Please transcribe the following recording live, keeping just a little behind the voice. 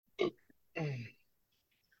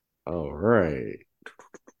All right.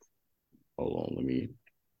 Hold on. Let me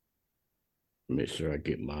make sure I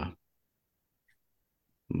get my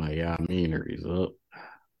meaneries up.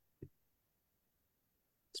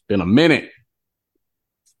 It's been a minute.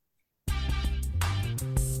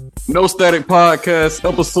 No Static Podcast,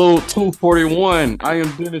 episode 241. I am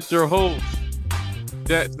Dennis, your host.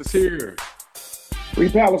 Jax is here. Free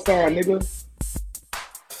Palestine, nigga.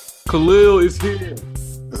 Khalil is here.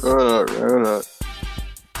 Hold up.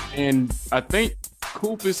 And I think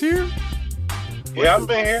Coop is here. Yeah, I'm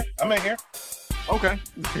in here. Okay.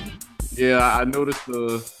 Yeah, I noticed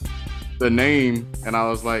the name and I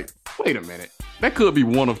was like, wait a minute. That could be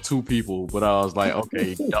one of two people, but I was like,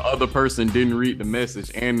 okay, the other person didn't read the message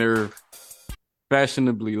and they're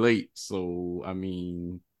fashionably late. So, I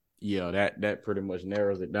mean, yeah, that pretty much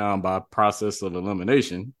narrows it down by process of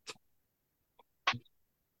elimination.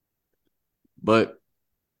 But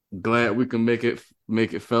glad we can make it,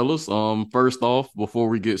 fellas. First off, before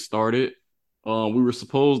we get started, we were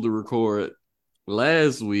supposed to record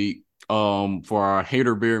last week for our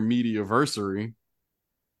Hater Bear Mediaversary,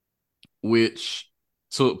 which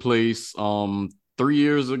took place 3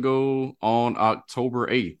 years ago on October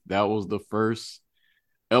 8th. That was the first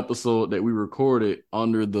episode that we recorded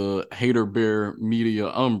under the Hater Bear Media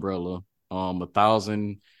umbrella.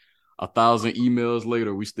 1,000 emails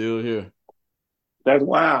later, we still here. That's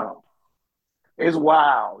wild. It's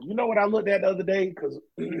wild. You know what I looked at the other day? Because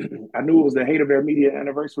I knew it was the Hater Bear Media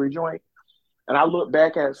anniversary joint. And I looked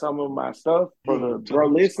back at some of my stuff for the Bro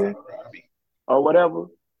Listen or whatever.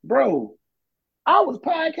 Bro, I was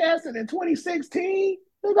podcasting in 2016.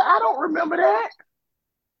 Nigga, I don't remember that.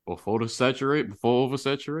 Before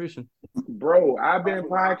oversaturation. Bro, I've been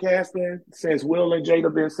podcasting since Will and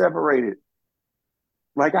Jada been separated.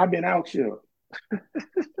 Like, I've been out here.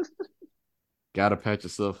 Gotta pat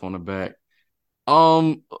yourself on the back.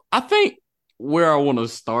 I think where I want to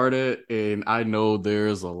start at, and I know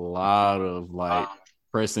there's a lot of like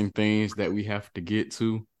pressing things that we have to get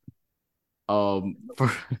to. But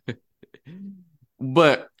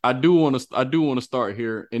I do want to start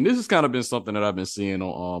here, and this has kind of been something that I've been seeing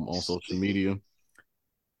on social media.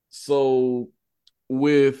 So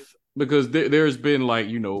because there's been like,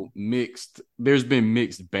 there's been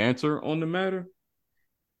mixed banter on the matter.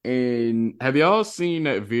 And have y'all seen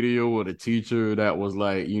that video of the teacher that was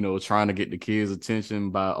like, trying to get the kids' attention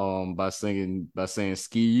by saying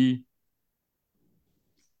ski?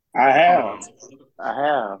 I have.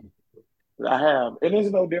 And it's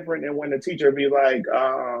no different than when the teacher be like,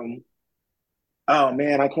 oh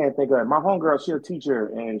man, I can't think of it. My homegirl, she's a teacher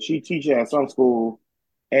and she teaches at some school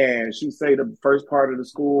and she say the first part of the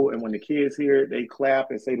school and when the kids hear it, they clap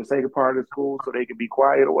and say the second part of the school so they can be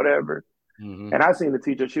quiet or whatever. Mm-hmm. And I seen the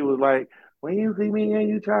teacher, she was like, when you see me and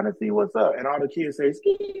you trying to see what's up, and all the kids say,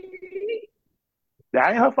 ski. That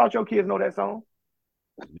ain't her fault your kids know that song.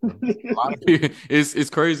 It's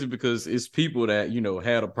crazy because it's people that,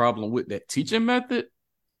 had a problem with that teaching method.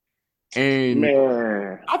 And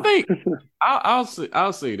man, I think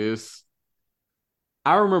I'll say this.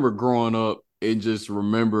 I remember growing up and just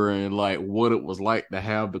remembering like what it was like to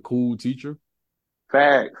have the cool teacher.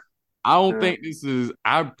 Facts.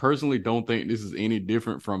 I personally don't think this is any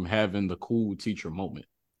different from having the cool teacher moment.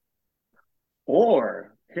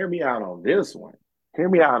 Or hear me out on this one.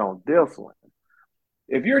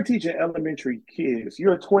 If you're teaching elementary kids,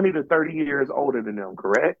 you're 20 to 30 years older than them,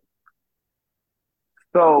 correct?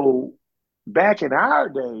 So back in our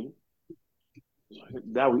day,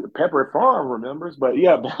 Pepper Farm remembers, but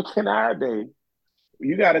yeah, back in our day,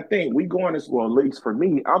 you got to think, we going to school, at least for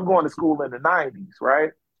me, I'm going to school in the 90s, right?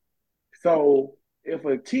 So if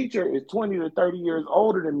a teacher is 20 to 30 years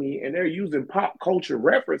older than me and they're using pop culture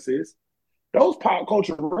references, those pop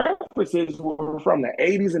culture references were from the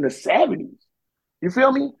 80s and the 70s. You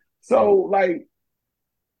feel me? So, like,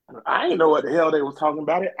 I didn't know what the hell they was talking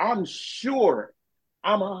about it. I'm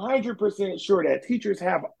 100% sure that teachers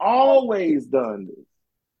have always done this.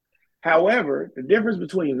 However, the difference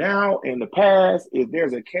between now and the past is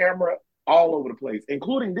there's a camera all over the place,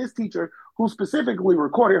 including this teacher who specifically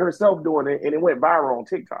recorded herself doing it, and it went viral on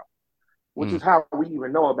TikTok, which is how we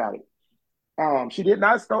even know about it. She did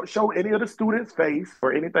not show any of the students' face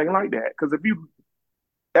or anything like that. Because if you've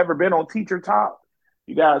ever been on Teacher Talk,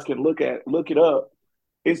 you guys can look it up.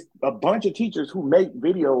 It's a bunch of teachers who make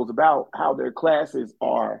videos about how their classes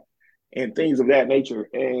are and things of that nature.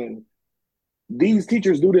 And these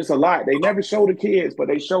teachers do this a lot. They never show the kids, but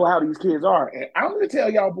they show how these kids are. And I'm going to tell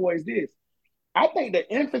y'all boys this. I think the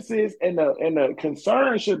emphasis and the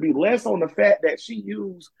concern should be less on the fact that she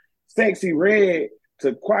used Sexy Red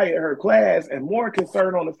to quiet her class and more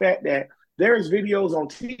concerned on the fact that There's videos on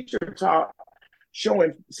Teacher Talk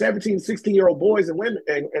showing 17, 16-year-old boys and women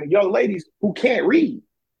and young ladies who can't read.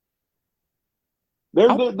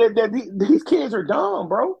 These kids are dumb,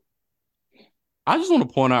 bro. I just want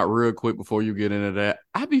to point out real quick before you get into that.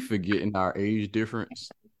 I be forgetting our age difference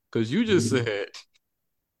because you just said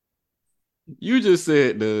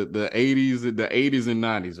the 80s and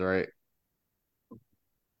 90s, right?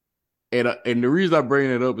 And the reason I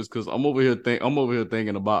bring it up is because I'm over here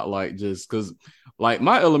thinking about like just because like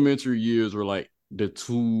my elementary years were like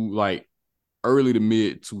the early to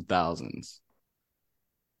mid 2000s.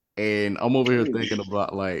 And I'm over here thinking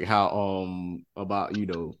about like how about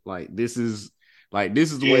this is Yeah,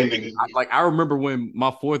 when nigga. I remember when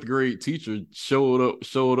my fourth grade teacher showed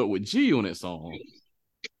up with G on that song.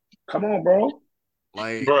 Come on, bro.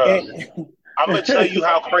 Like Bruh. And, I'm gonna tell you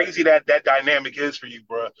how crazy that dynamic is for you,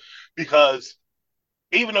 bruh. Because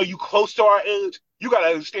even though you close to our age, you gotta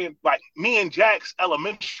understand, like me and Jack's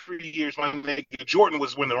elementary years, my nigga Jordan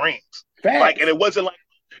was winning the rings. Like, and facts.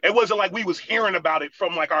 it wasn't like we was hearing about it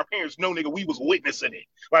from like our parents. No, nigga, we was witnessing it.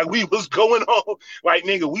 Like we was going on. Like,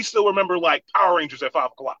 nigga, we still remember like Power Rangers at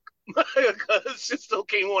 5 o'clock. Because it still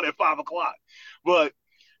came on at 5 o'clock. But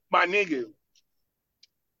my nigga,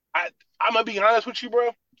 I I'm gonna be honest with you,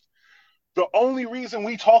 bro. The only reason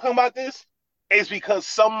we talking about this is because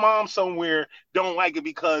some mom somewhere don't like it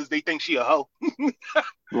because they think she a hoe.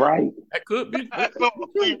 Right. that could be That's the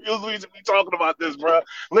only real reason we talking about this, bro.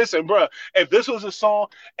 Listen, bro. If this was a song,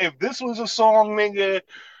 nigga,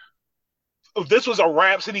 if this was a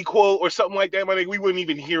Rhapsody quote or something like that, my nigga, we wouldn't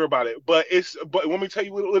even hear about it. But let me tell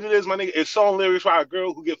you what it is, my nigga. It's song lyrics by a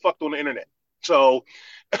girl who get fucked on the internet. So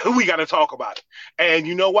we got to talk about it. And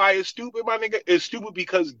you know why it's stupid, my nigga? It's stupid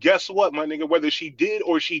because guess what, my nigga? Whether she did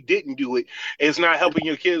or she didn't do it, it's not helping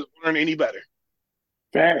your kids learn any better.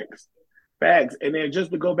 Facts. Facts. And then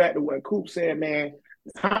just to go back to what Coop said, man,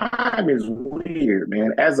 time is weird,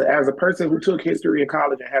 man. As a person who took history in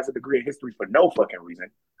college and has a degree in history for no fucking reason,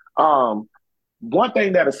 um, one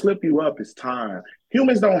thing that'll slip you up is time.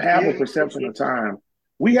 Humans don't have a Yeah. perception of time.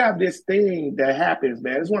 We have this thing that happens,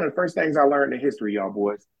 man. It's one of the first things I learned in history, y'all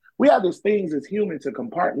boys. We have these things as humans to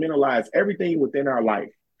compartmentalize everything within our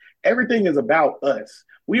life. Everything is about us.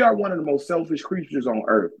 We are one of the most selfish creatures on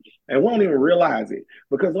earth, and we won't even realize it.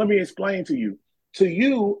 Because let me explain to you. To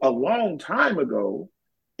you, a long time ago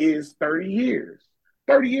is 30 years.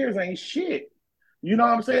 30 years ain't shit. You know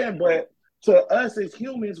what I'm saying? But to us as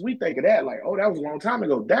humans, we think of that like, oh, that was a long time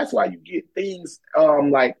ago. That's why you get things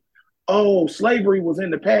like, oh, slavery was in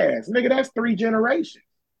the past. Nigga, that's 3 generations.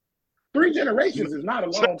 3 generations is not a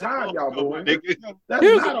long time, y'all boys. That's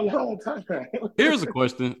here's not a long time. here's a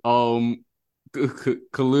question.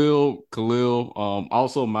 Khalil,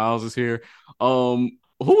 also Miles is here. Who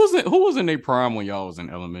was in their prime when y'all was in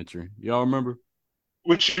elementary? Y'all remember?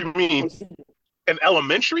 What you mean? In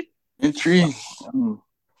elementary? Entry. For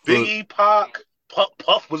Biggie, Pac,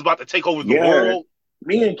 Puff was about to take over the Yeah, world.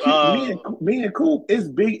 me and Q, Uh, me and Coop, it's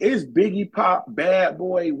Biggie Pop, Bad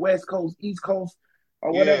Boy, West Coast, East Coast,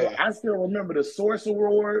 or whatever. yeah. I still remember the Source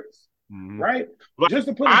Awards, mhm. right? Like, Just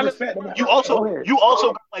to put in honestly, perspective, you also go ahead. you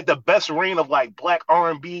also got like the best reign of like black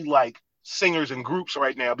R&B like singers and groups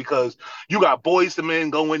right now because you got Boys to Men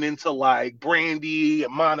going into like Brandy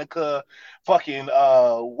and Monica, fucking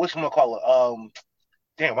whatchamacallit,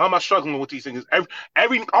 damn, why am I struggling with these things?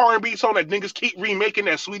 Every R&B song that niggas keep remaking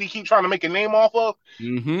that Sweetie keep trying to make a name off of,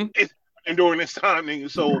 Mhm. it's happening during this time, nigga.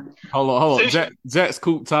 So Hold on. since Jack's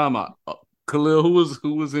Coop timeout. Khalil, who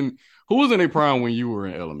was in their prime when you were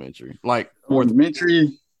in elementary? Like fourth.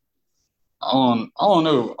 Elementary. I don't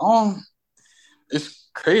know. It's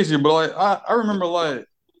crazy, but like I remember like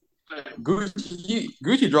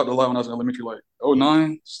Gucci dropped a lot when I was in elementary, like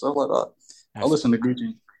 '09 stuff like that. I That's listened to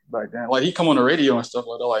Gucci back then. Like he come on the radio and stuff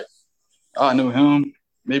like that. Like I knew him.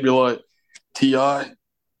 Maybe like Ti,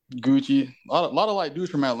 Gucci, a lot of like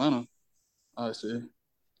dudes from Atlanta. I see.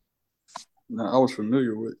 That I was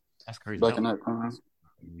familiar with that's crazy. back in that time.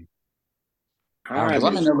 I Cause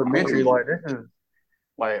Time I'm remember. in is elementary, crazy. like this is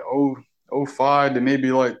like oh 05 to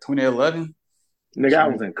maybe like 2011. Nigga, I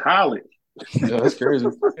So was in college. yeah, that's crazy.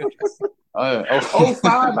 Oh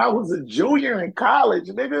five, I was a junior in college,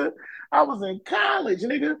 nigga. I was in college,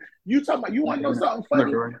 nigga. You talking about? You want to know something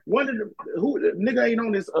funny? One of the who nigga ain't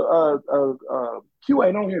on this. Q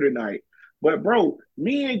ain't on here tonight. But bro,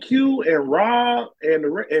 me and Q and Rob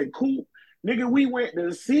and Coop, nigga, we went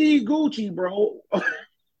to see Gucci, bro.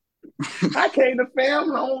 I came to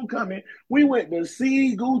family homecoming. We went to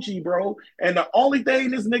see Gucci, bro. And the only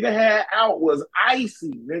thing this nigga had out was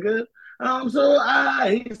icy, nigga. So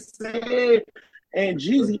I he said and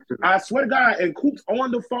Jeezy. I swear to God, and Coop's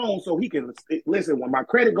on the phone so he can listen. When my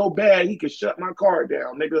credit go bad, he can shut my card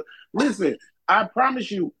down, nigga. Listen, I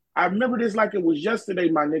promise you, I remember this like it was yesterday,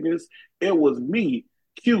 my niggas. It was me,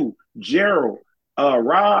 Q, Gerald,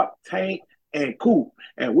 Rob, Tank, and Coop,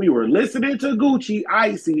 and we were listening to Gucci,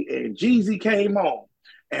 Icy, and Jeezy came on.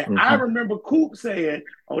 And I remember Coop saying,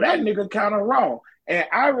 "Oh, that nigga kind of raw." And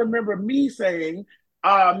I remember me saying,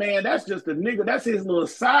 man, that's just a nigga. That's his little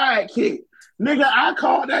sidekick. Nigga, I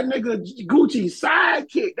called that nigga Gucci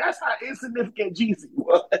sidekick. That's how insignificant Jeezy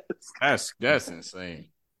was. That's insane.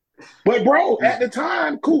 But bro, at the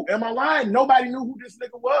time, Coop, am I lying? Nobody knew who this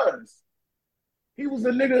nigga was. He was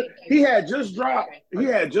a nigga. He had just dropped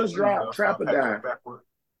Trap or Die,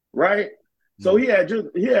 right? So he had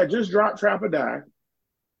just dropped Trap or Die,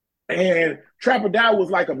 and Trap or Die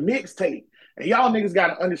was like a mixtape. And y'all niggas got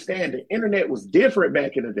to understand the internet was different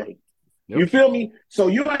back in the day. Yep. You feel me? So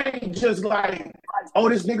you ain't just like, oh,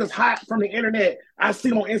 this nigga's hot from the internet. I see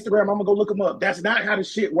him on Instagram. I'm gonna go look him up. That's not how the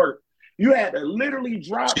shit worked. You had to literally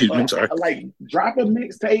drop a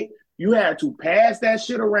mixtape. You had to pass that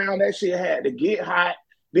shit around. That shit had to get hot.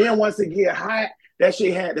 Then once it get hot, that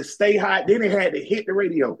shit had to stay hot. Then it had to hit the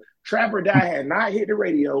radio. Trap or Die had not hit the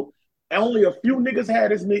radio. Only a few niggas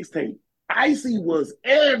had this mixtape. Icy was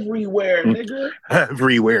everywhere, nigga.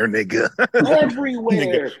 Everywhere, nigga.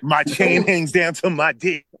 Everywhere. Nigga, my chain hangs down to my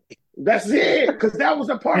dick. That's it. Because that was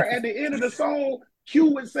the part at the end of the song.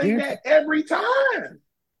 Q would say that every time.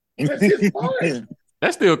 That's his part.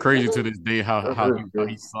 That's still crazy to this day how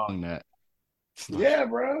he sung that. Yeah,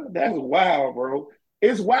 bro. That's wild, bro.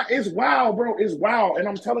 It's wild, bro. It's wild. And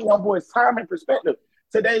I'm telling y'all boys, time and perspective.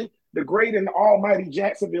 Today, the great and almighty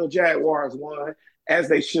Jacksonville Jaguars won, as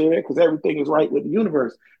they should, because everything is right with the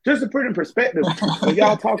universe. Just to put in perspective, when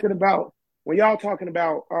y'all talking about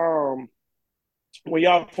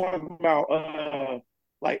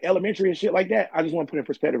like elementary and shit like that, I just want to put in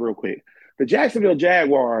perspective real quick. The Jacksonville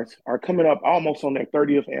Jaguars are coming up almost on their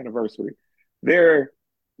 30th anniversary. Their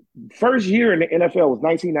first year in the NFL was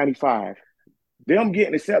 1995. Them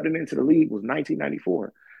getting accepted into the league was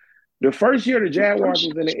 1994. The first year the Jaguars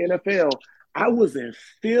was in the NFL, I was in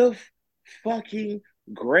fifth fucking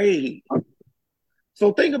grade.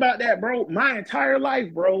 So think about that, bro. My entire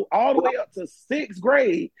life, bro, all the way up to sixth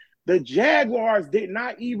grade, the Jaguars did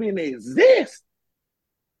not even exist.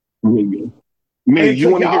 Man,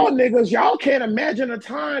 you y'all niggas, y'all can't imagine a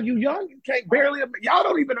time. You young, you can't y'all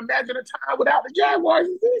don't even imagine a time without the Jaguars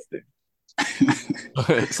existing.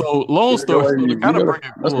 So long story, so kind of bring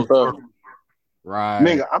it full. Right,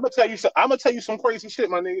 nigga. I'm gonna tell you some crazy shit,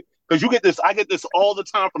 my nigga. Because I get this all the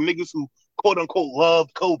time from niggas who quote unquote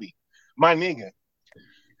love Kobe, my nigga.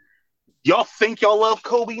 Y'all think y'all love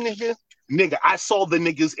Kobe, nigga? Nigga, I saw the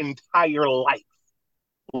nigga's entire life.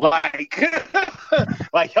 Like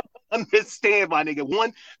y'all understand, my nigga.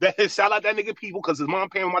 One, shout out that nigga people, because his mom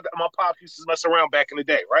and my pop used to mess around back in the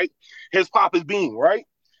day, right? His pop is Bean, right?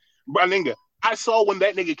 My nigga, I saw when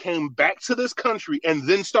that nigga came back to this country and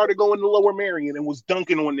then started going to Lower Merion and was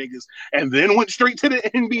dunking on niggas and then went straight to the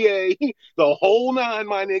NBA, the whole nine,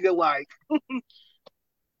 my nigga, like and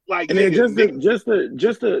nigga, then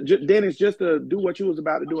Dennis, just to do what you was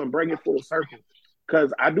about to do and bring it full circle.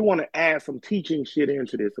 Because I do want to add some teaching shit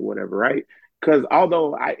into this or whatever, right? Because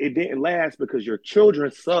although it didn't last because your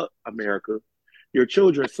children suck, America. Your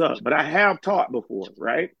children suck. But I have taught before,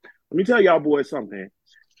 right? Let me tell y'all boys something.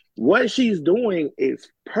 What she's doing is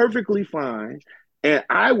perfectly fine. And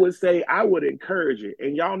I would say I would encourage it.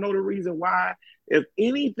 And y'all know the reason why. If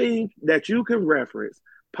anything that you can reference,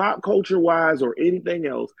 pop culture wise or anything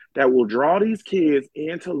else, that will draw these kids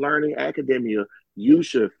into learning academia, you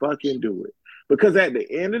should fucking do it. Because at the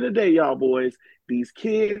end of the day, y'all boys, these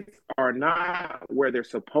kids are not where they're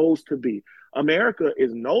supposed to be. America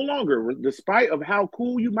is no longer, despite of how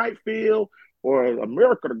cool you might feel, or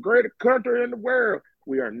America, the greatest country in the world,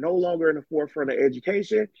 we are no longer in the forefront of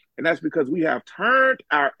education. And that's because we have turned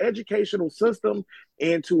our educational system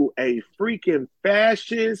into a freaking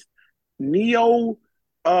fascist,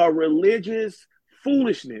 neo-religious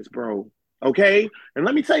foolishness, bro. Okay, and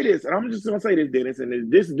let me say this, and I'm just gonna say this, Dennis,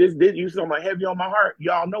 and this you so much heavy on my heart.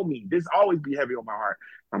 Y'all know me. This always be heavy on my heart.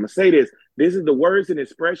 I'm gonna say this. This is the words and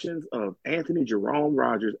expressions of Anthony Jerome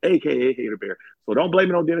Rogers, aka Hater Bear. So don't blame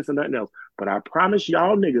it on Dennis or nothing else. But I promise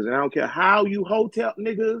y'all niggas, and I don't care how you hotel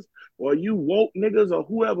niggas or you woke niggas or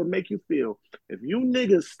whoever make you feel. If you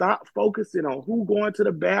niggas stop focusing on who going to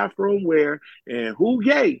the bathroom where and who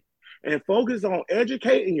gay, and focus on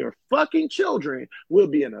educating your fucking children, we'll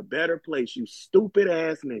be in a better place, you stupid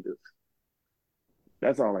ass niggas.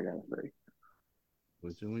 That's all I gotta say.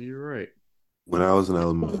 Which when you're right. When I was in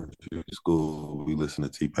elementary school, we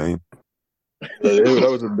listened to T-Pain. Yeah, that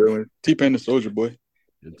was a good one. T-Pain the Soldier Boy.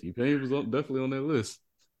 Yeah, T-Pain was definitely on that list.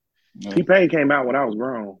 Yeah. T-Pain came out when I was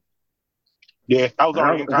grown. Yeah, I was I,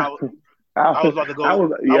 already in college. I I, was about to I go. was I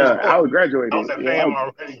was yeah, I was I was graduated. at Yeah, fam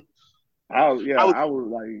already. yeah, I was I was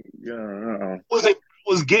like, yeah, wasn't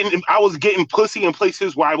I was getting pussy in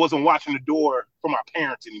places where I wasn't watching the door for my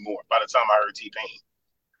parents anymore by the time I heard T Pain.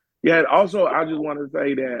 yeah. And also, I just want to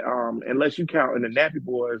say that unless you count in the Nappy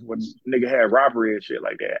Boys when nigga had robbery and shit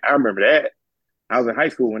like that, I remember that. I was in high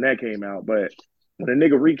school when that came out, but when the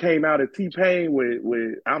nigga re came out as T Pain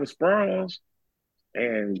with I'm Sprung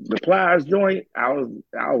and the Plies joint, I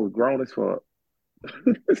was grown as fuck.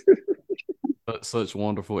 Such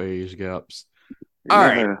wonderful age gaps. All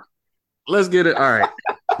right, Yeah. let's get it. All right.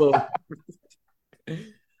 So,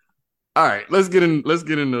 all right, let's get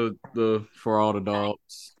into the For All the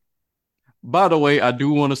Dogs. By the way, I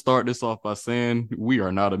do want to start this off by saying we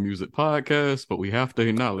are not a music podcast, but we have to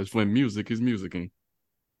acknowledge when music is musicking.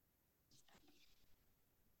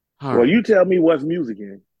 All Well, right. you tell me what's music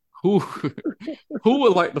in. Who who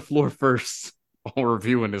would like the floor first on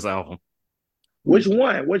reviewing this album? Which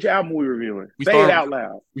one? Which album we reviewing? We Say it start out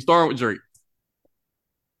loud. we start with Drake.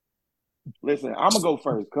 Listen, I'm gonna go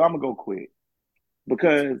first because I'm gonna go quick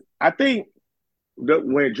because I think that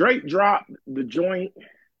when Drake dropped the joint,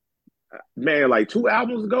 man, like 2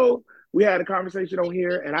 albums ago, we had a conversation on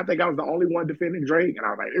here, and I think I was the only one defending Drake, and I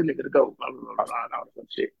was like, "This nigga to go," blah blah blah blah, all that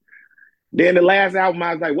shit. Then the last album,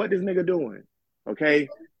 I was like, "What this nigga doing?" Okay,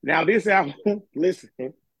 now this album, listen,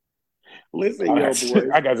 listen, yo, boy,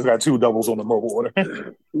 Just got two doubles on the mobile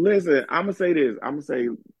order. listen. I'm gonna say this. I'm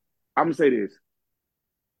gonna say this.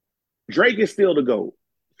 Drake is still the GOAT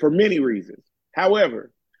for many reasons.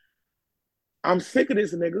 However, I'm sick of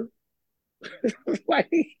this nigga.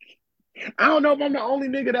 Like, I don't know if I'm the only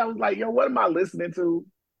nigga that was like, yo, what am I listening to?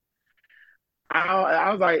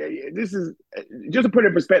 I was like, this is just to put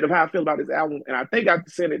in perspective how I feel about this album. And I think I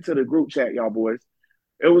sent it to the group chat, y'all boys.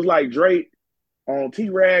 It was like Drake on T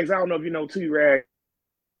Rags. I don't know if you know T Rags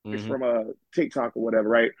Mm-hmm. from TikTok or whatever,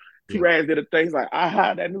 right? T Yeah. Rags did a thing. He's like,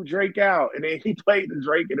 that new Drake out. And then he played the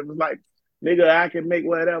Drake and it was like, nigga, I can make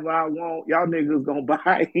whatever I want. Y'all niggas gonna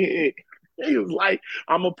buy it. He was like,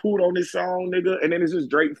 I'm gonna put on this song, nigga. And then it's just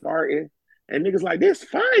Drake farting. And niggas like, this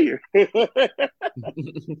fire.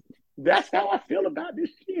 That's how I feel about this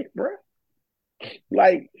shit, bro.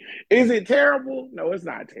 Like, is it terrible? No, it's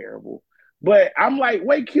not terrible. But I'm like,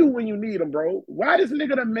 way cute when you need them, bro. Why this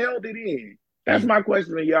nigga done mailed it in? That's he, my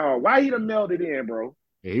question to y'all. Why he done mailed it in, bro?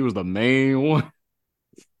 he was the main one.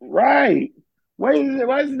 Right. Why is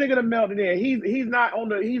this nigga done mailed it in? He's not on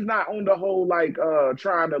the whole like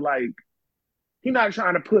trying to like he's not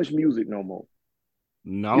trying to push music no more.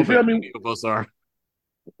 No, I You don't think feel me? any of us are.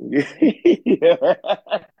 Yeah.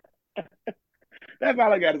 That's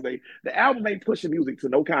all I gotta say. The album ain't pushing music to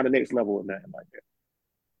no kind of next level or nothing like that.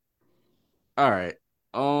 All right.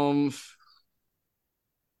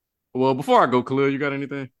 Well, before I go, Khalil, you got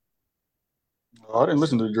anything? I didn't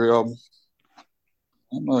listen to the Dre album.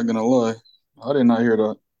 I'm not gonna lie. I did not hear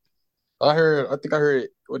that. I think I heard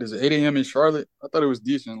what is it, 8 a.m. in Charlotte? I thought it was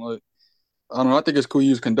decent. Like, I don't know, I think it's cool you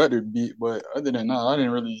use conductor beat, but other than that, I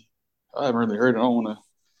haven't really heard it. I don't wanna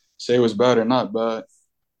say it was bad or not bad.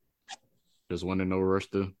 Just wanted no rush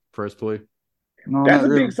to press play. No, That's not a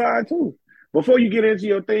really. big sign too. Before you get into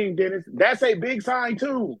your thing, Dennis, that's a big sign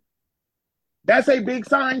too. That's a big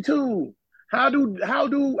sign too. How does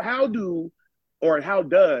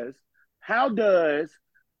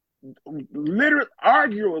literally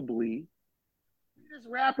arguably this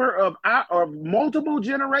rapper of multiple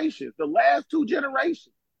generations, the last two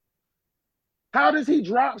generations, how does he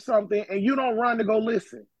drop something and you don't run to go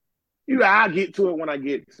listen? I'll get to it when I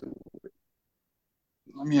get to it.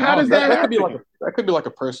 I mean, How does that happen? that could be like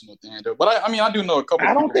a personal thing though. But I mean, I do know a couple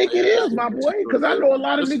I don't people think it that is, actually my boy, listen to because it. I know a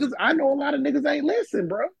lot of Listen, niggas. I know a lot of niggas ain't listen,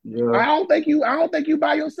 bro. yeah, I don't think you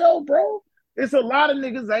by yourself, bro. It's a lot of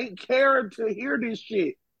niggas ain't caring to hear this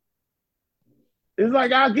shit. It's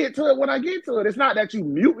like I'll get to it when I get to it. It's not that you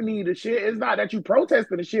mutiny the shit. It's not that you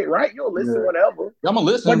protesting the shit, right? You'll listen yeah. whatever. I'm gonna But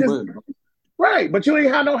listen, just but right, but you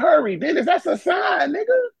ain't had no hurry. Dennis, that's a sign, nigga.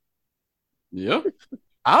 Yeah.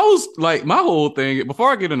 I was like my whole thing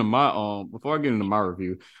before I get into my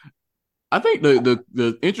review. I think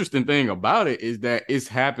the interesting thing about it is that it's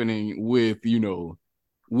happening with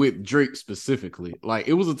Drake specifically. Like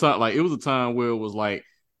it was a time where it was like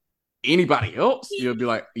anybody else, you'll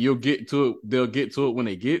get to it, they'll get to it when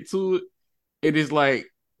they get to it. It is like,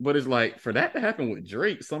 but it's like for that to happen with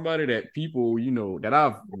Drake, somebody that people, that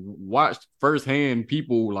I've watched firsthand,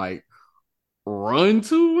 people like run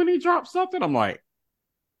to when he drops something. I'm like,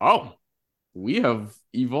 oh, we have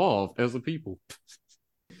evolved as a people.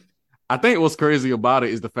 I think what's crazy about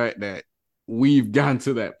it is the fact that we've gotten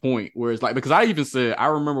to that point where it's like, because I even said, I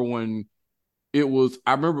remember when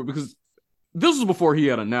I remember because this was before he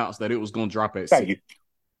had announced that it was going to drop at Thank 6.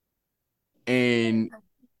 you. And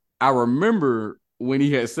I remember when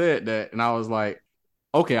he had said that, and I was like,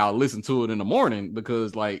 okay, I'll listen to it in the morning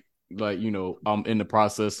because I'm in the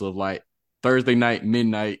process of like Thursday night,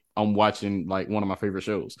 midnight, I'm watching like one of my favorite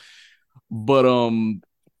shows. But and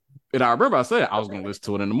I remember I said I was gonna listen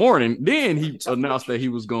to it in the morning. Then he announced that he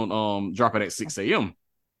was gonna drop it at 6 a.m.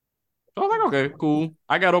 So I was like, okay, cool.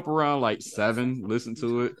 I got up around like 7, listened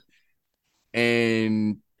to it.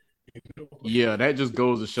 And yeah, that just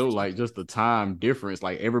goes to show like just the time difference.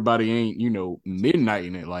 Like everybody ain't,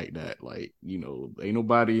 midnighting it like that. Like, ain't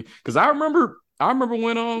nobody because I remember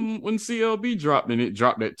when CLB dropped and it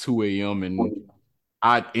dropped at 2 a.m. and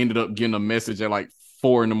I ended up getting a message at like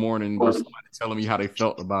 4 in the morning with somebody telling me how they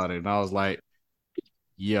felt about it. And I was like,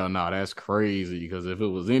 yeah, no, that's crazy. Because if it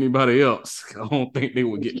was anybody else, I don't think they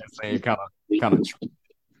would get that same kind of treatment.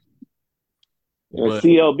 And But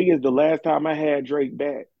CLB is the last time I had Drake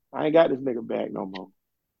back. I ain't got this nigga back no more.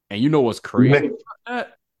 and you know what's crazy about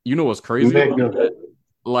that? You know what's crazy about that?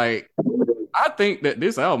 Like, I think that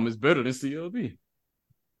this album is better than CLB.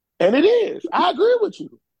 And it is. I agree with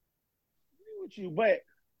you.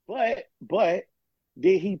 But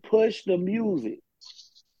did he push the music?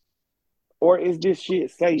 Or is this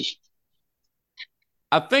shit safe?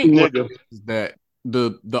 I think what Nigga. is that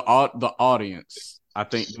the audience. I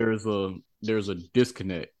think there's a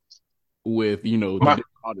disconnect with My,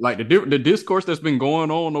 the discourse that's been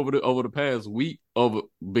going on over the past week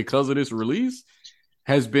because of this release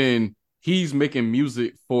has been he's making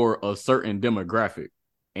music for a certain demographic,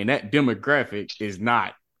 and that demographic is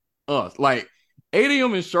not us. Like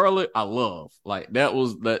ADM in Charlotte, I love. Like that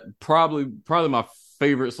probably my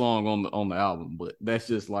favorite song on the album, but that's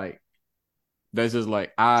just like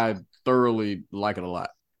I thoroughly like it a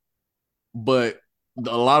lot. But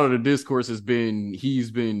a lot of the discourse has been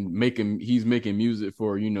he's making music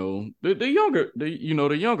for the younger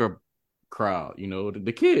the younger crowd,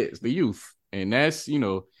 the kids, the youth, and that's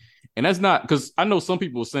not because I know some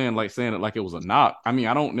people saying it like it was a knock. I mean,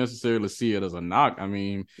 I don't necessarily see it as a knock. I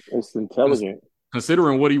mean, It's intelligent.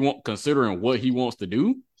 considering what he wants to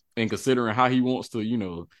do, and considering how he wants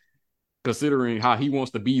to considering how he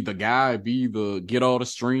wants to be the guy, get all the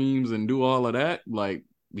streams and do all of that, like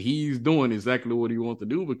he's doing exactly what he wants to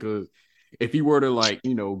do. Because if he were to go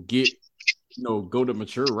the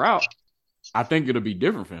mature route, I think it'll be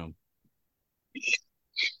different for him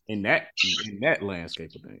in that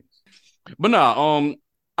landscape of things. But nah,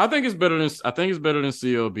 I think it's better than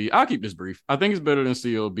CLB. I'll keep this brief. I think it's better than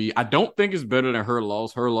CLB. I don't think it's better than Her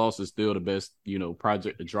Loss. Her Loss is still the best,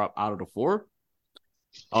 project to drop out of the 4.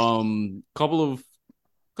 Couple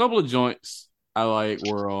of joints I like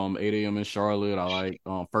were 8 a.m. in Charlotte. I like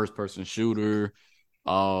First Person Shooter.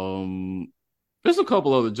 There's a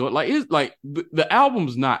couple other joints. Like it's like the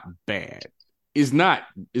album's not bad. It's not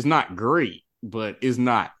great, but it's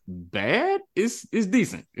not bad. It's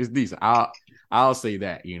decent. It's decent. I'll say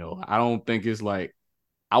that. I don't think it's like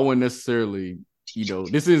I wouldn't necessarily.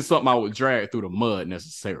 This isn't something I would drag through the mud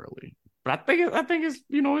necessarily. But I think it's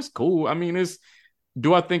it's cool. I mean,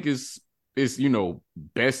 do I think it's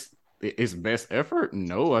best effort?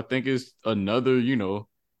 No, I think it's another,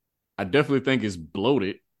 I definitely think it's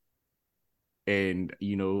bloated, and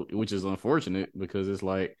which is unfortunate because it's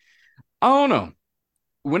like I don't know.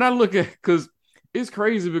 When I look at because it's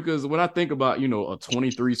crazy because when I think about a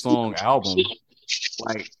 23 song album,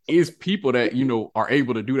 like it's people that are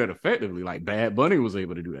able to do that effectively. Like Bad Bunny was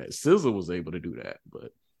able to do that, SZA was able to do that,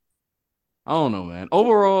 but I don't know, man.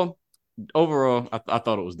 Overall, I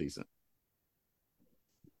thought it was decent.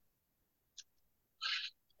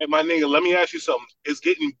 hey, my nigga, let me ask you something. Is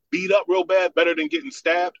getting beat up real bad better than getting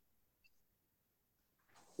stabbed?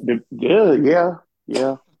 Yeah.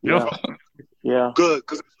 Yeah. Good,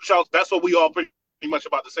 because that's what we all pretty much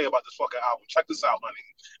about to say about this fucking album. Check this out, my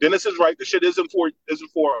nigga. Dennis is right. The shit isn't for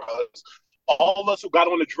us. All of us who got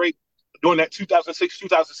on the Drake during that 2006,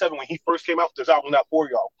 2007 when he first came out, this album not for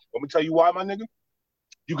y'all. Let me tell you why, my nigga.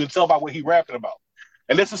 You can tell by what he rapping about.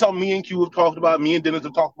 And this is something me and Q have talked about, me and Dennis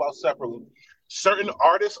have talked about separately. Certain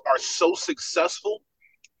artists are so successful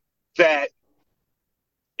that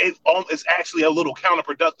it's actually a little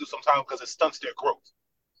counterproductive sometimes because it stunts their growth.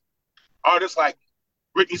 Artists like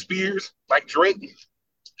Britney Spears, like Drake,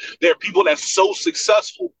 there are people that's so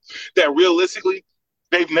successful that realistically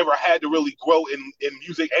they've never had to really grow in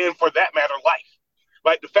music and for that matter life.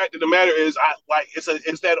 Like the fact of the matter is,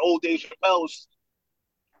 it's that old Dave Chappelle's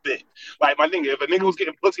bit. Like my nigga, if a nigga was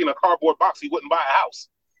getting pussy in a cardboard box, he wouldn't buy a house.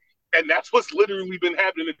 And that's what's literally been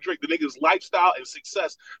happening to Drake. The nigga's lifestyle and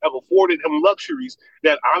success have afforded him luxuries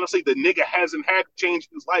that honestly the nigga hasn't had to change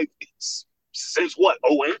his life since what?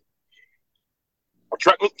 08?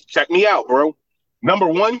 Check me out, bro. Number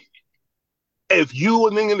one, if you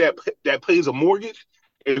a nigga that pays a mortgage,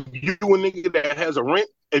 if you a nigga that has a rent,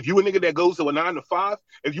 if you a nigga that goes to a 9 to 5,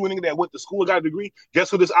 if you a nigga that went to school and got a degree, guess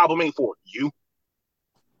who this album ain't for? You.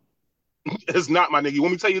 It's not, my nigga. You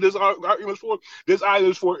want me to tell you this argument's for? This either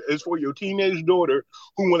is for your teenage daughter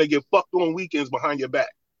who want to get fucked on weekends behind your back.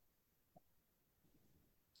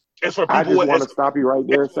 It's for people. I just want to stop you right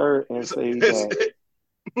there, sir, and say that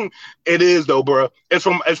it is though, bro. It's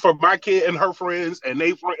for my kid and her friends and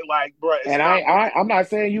they friend, like, bro. And I'm not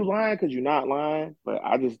saying you lying because you're not lying, but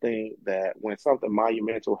I just think that when something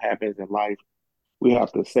monumental happens in life, we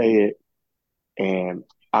have to say it. And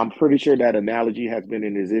I'm pretty sure that analogy has been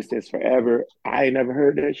in existence forever. I ain't never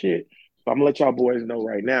heard that shit. So I'm gonna let y'all boys know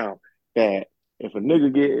right now that if a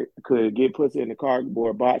nigga could get pussy in the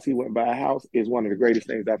cardboard box, he wouldn't buy a house, is one of the greatest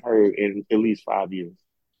things I've heard in at least 5 years.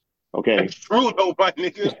 Okay. It's true though, my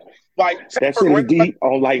nigga. Like that shit is deep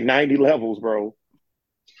on like 90 levels, bro.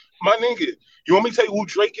 My nigga, you want me to tell you who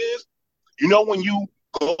Drake is? You know when you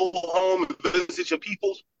go home and visit your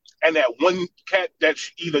peoples, and that one cat that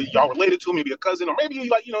either y'all related to, maybe a cousin, or maybe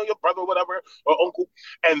like your brother or whatever, or uncle,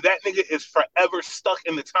 and that nigga is forever stuck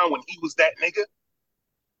in the time when he was that nigga.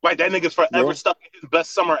 Like that nigga's forever stuck in his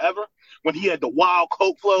best summer ever when he had the wild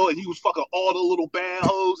coke flow and he was fucking all the little bad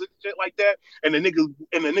hoes and shit like that. And the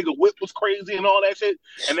nigga whip was crazy and all that shit.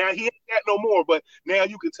 And now he ain't that no more. But now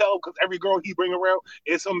you can tell because every girl he bring around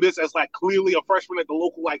is some bitch that's like clearly a freshman at the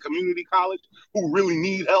local like community college who really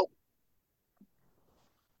need help.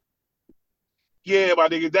 Yeah, my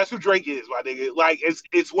nigga, that's who Drake is, my nigga. Like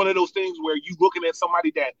it's one of those things where you looking at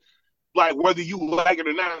somebody that, like, whether you like it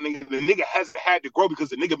or not, nigga, the nigga hasn't had to grow because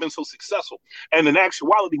the nigga been so successful. And in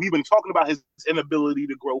actuality, we've been talking about his inability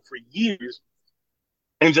to grow for years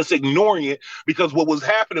and just ignoring it because what was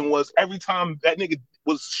happening was every time that nigga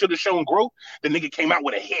should have shown growth, the nigga came out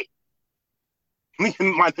with a hit.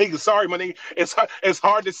 My nigga, sorry, my nigga. It's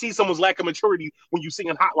hard to see someone's lack of maturity when you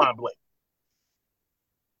singing Hotline Bling.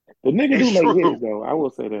 The nigga do make hits though. I will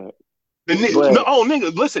say that.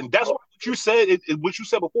 Nigga, listen. That's what you said. What you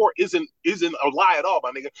said before isn't a lie at all,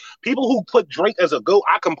 my nigga. People who put Drake as a GOAT,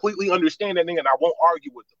 I completely understand that nigga, and I won't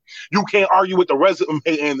argue with them. You can't argue with the resume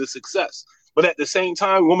and the success, but at the same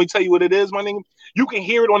time, let me tell you what it is, my nigga. You can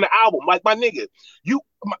hear it on the album, like my nigga.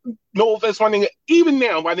 No offense, my nigga. Even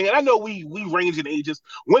now, my nigga, and I know we range in ages.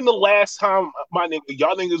 When the last time, my nigga,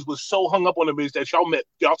 y'all niggas was so hung up on the bitch that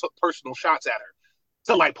y'all took personal shots at her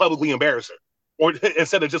to like publicly embarrass her. Or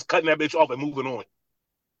instead of just cutting that bitch off and moving on.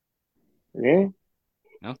 Yeah.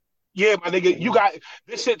 No. Yeah, my nigga, you got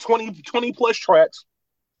this shit 20 plus tracks.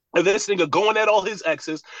 And this nigga going at all his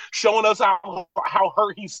exes, showing us how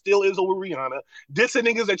hurt he still is over Rihanna. Dissing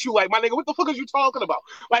niggas that you like, my nigga, what the fuck is you talking about?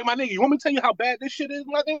 Like, my nigga, you want me to tell you how bad this shit is,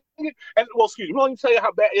 my nigga? And, well, excuse me, let me tell you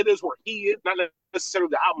how bad it is where he is, not necessarily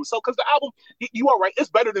the album. So, because the album, you are right, it's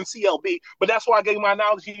better than CLB, but that's why I gave my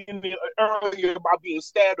analogy earlier about being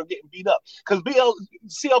stabbed or getting beat up. Because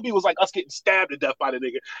CLB was like us getting stabbed to death by the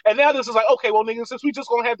nigga. And now this is like, okay, well, nigga, since we just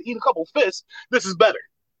gonna have to eat a couple fists, this is better.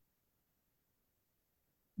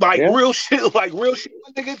 Real shit, my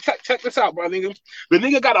nigga. Check this out, my nigga. The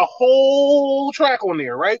nigga got a whole track on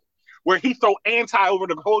there, right? Where he throw anti over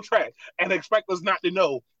the whole track and expect us not to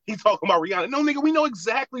know he talking about Rihanna. No, nigga, we know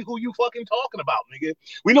exactly who you fucking talking about, nigga.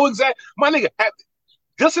 We know exactly, my nigga.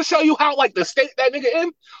 Just to show you how like the state that nigga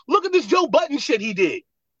in. Look at this Joe Budden shit he did.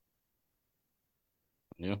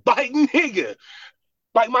 Yeah. Like nigga,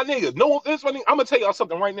 like my nigga. No offense, my nigga. I'm gonna tell y'all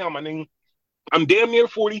something right now, my nigga. I'm damn near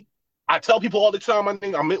 40. I tell people all the time, I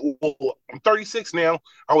think I'm 36 now.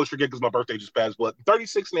 I always forget because my birthday just passed, but I'm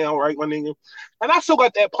 36 now, right, my nigga? And I still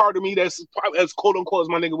got that part of me that's, as quote unquote, as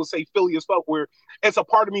my nigga would say, Philly as fuck, where it's a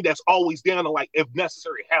part of me that's always down to, like, if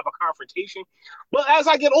necessary, have a confrontation. But as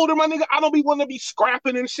I get older, my nigga, I don't be wanting to be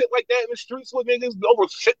scrapping and shit like that in the streets with niggas over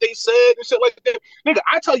shit they said and shit like that. Nigga,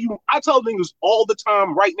 I tell niggas all the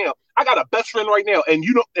time right now. I got a best friend right now, and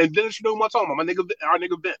Dennis, you know who I'm talking about, our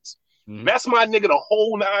nigga Vince. Mm-hmm. That's my nigga, the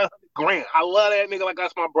whole $900,000. I love that nigga like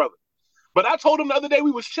that's my brother. But I told him the other day we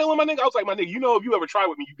was chilling, my nigga. I was like, my nigga, you know if you ever try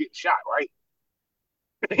with me, you get shot, right?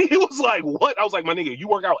 He was like, what? I was like, my nigga, you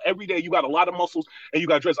work out every day. You got a lot of muscles and you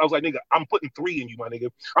got dress. I was like, nigga, I'm putting 3 in you, my nigga.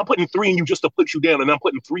 I'm putting 3 in you just to put you down, and I'm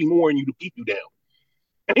putting 3 more in you to keep you down.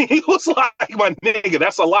 And he was like, my nigga,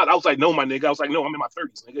 that's a lot. I was like, no, my nigga. I was like, no, I'm in my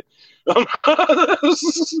 30s, nigga.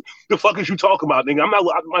 The fuck is you talking about, nigga? I'm not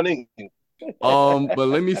my nigga. But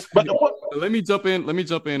let me But the point, let me jump in. Let me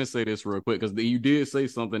jump in and say this real quick because you did say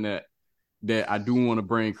something that I do want to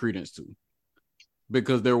bring credence to,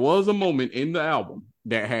 because there was a moment in the album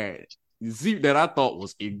that had that I thought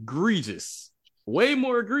was egregious, way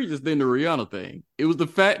more egregious than the Rihanna thing. It was the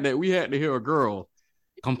fact that we had to hear a girl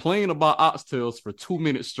complain about oxtails for 2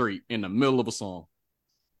 minutes straight in the middle of a song.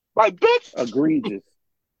 like, bitch. Egregious.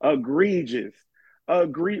 Egregious.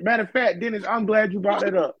 Matter of fact, Dennis, I'm glad you brought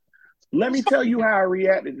that up. Let me tell you how I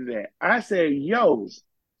reacted to that. I said, yo,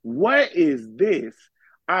 what is this?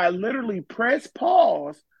 I literally pressed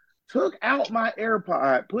pause, took out my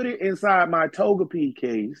AirPod, put it inside my Togepi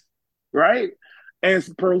case, right?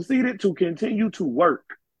 And proceeded to continue to work.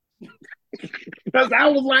 Because I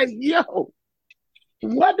was like, yo,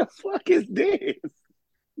 what the fuck is this?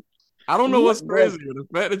 I don't know what's Bro, crazier, the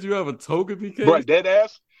fact that you have a Togepi case. Bro, dead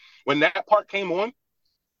ass. When that part came on,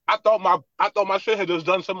 I thought my shit had just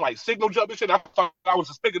done some like signal jump and shit. I thought I was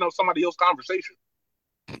just picking up somebody else's conversation.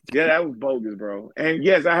 Yeah, that was bogus, bro. And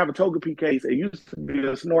yes, I have a Togepi case. It used to be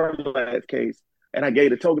a Snorlax case, and I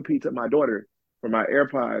gave the Togepi to my daughter for my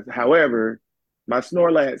AirPods. However, my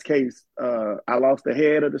Snorlax case, I lost the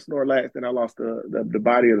head of the Snorlax, and I lost the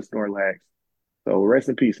body of the Snorlax. So rest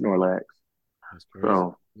in peace, Snorlax. That's crazy.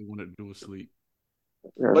 So, We wanted to do a sleep.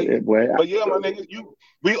 But yeah, my nigga,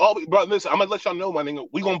 we all, bro. Listen, I'm gonna let y'all know, my nigga,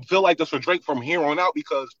 we gonna feel like this for Drake from here on out,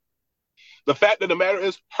 because the fact of the matter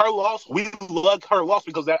is, her loss, we love her loss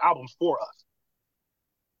because that album's for us.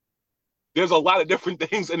 There's a lot of different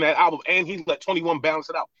things in that album, and he let 21 balance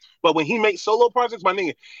it out. But when he makes solo projects, my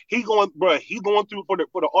nigga, he going through for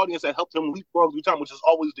the audience that helped him leapfrog through time, which is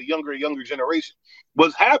always the younger generation.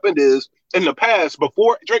 What's happened is, in the past,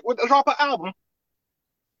 before Drake would drop an album,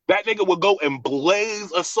 that nigga would go and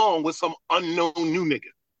blaze a song with some unknown new nigga.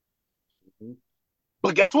 Mm-hmm.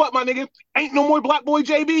 But guess what, my nigga? Ain't no more Black Boy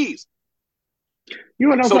JBs. You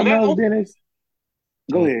want to know something else, Dennis?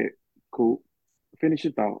 Go ahead. Cool. Finish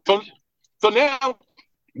your thought. So now,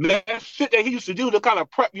 that shit that he used to do to kind of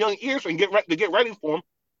prep young ears and get ready for him,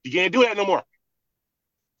 you can't do that no more.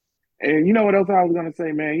 And you know what else I was going to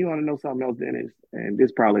say, man? You want to know something else, Dennis? And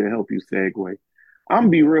this probably will help you segue. I'm going to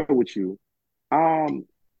be real with you.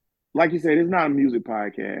 Like you said, it's not a music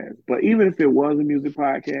podcast, but even if it was a music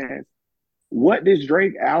podcast, what this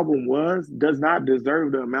Drake album was does not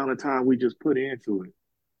deserve the amount of time we just put into it.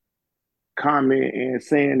 Comment and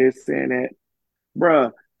saying this, saying that.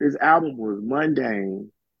 Bruh, this album was mundane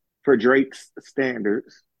for Drake's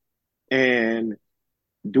standards. And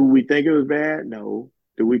do we think it was bad? No.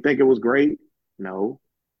 Do we think it was great? No.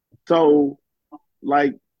 So,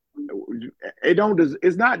 like,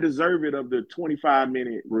 it's not deserving of the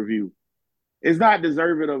 25-minute review. It's not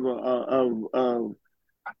deserving of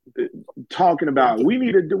talking about. We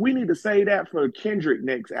need to say that for Kendrick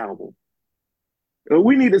next album.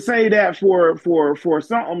 We need to say that for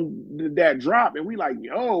something that dropped, and we like,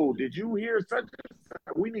 yo, did you hear such?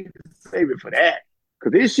 We need to save it for that,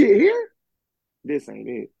 because this shit here, this ain't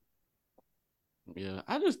it. Yeah,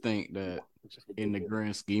 I just think that in the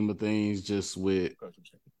grand scheme of things, just with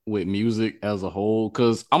music as a whole,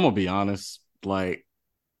 because I'm gonna be honest, like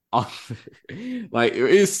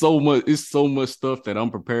it's so much stuff that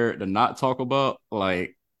I'm prepared to not talk about.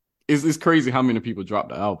 Like it's crazy how many people dropped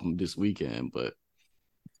the album this weekend, but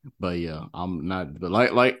yeah, I'm not. But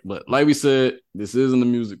like we said, this isn't a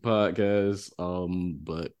music podcast.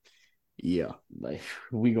 But yeah, like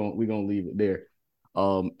we gonna leave it there.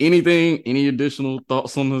 Any additional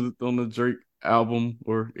thoughts on the Drake album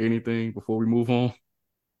or anything before we move on?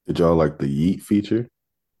 Did y'all like the Yeet feature?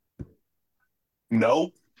 No.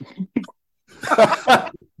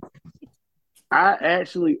 I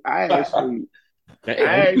actually like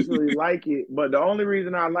it, but the only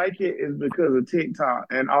reason I like it is because of TikTok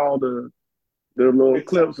and all the little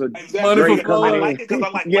clips of Drake coming in. I like it because I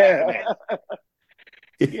like yeah.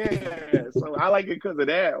 Yeah, so I like it because of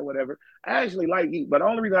that or whatever. I actually like Yeet, but the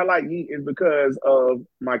only reason I like Yeet is because of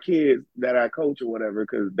my kids that I coach or whatever,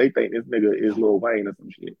 because they think this nigga is Lil Wayne or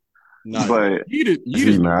some shit. No, but Yeet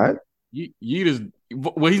is not. Yeet is,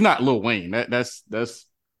 well, he's not Lil Wayne. That's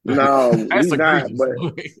no, that's he's not. But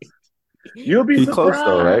you'll be surprised. Close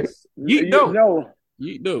though, right? Yeet do.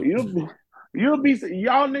 You'll be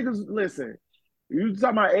y'all niggas. Listen, you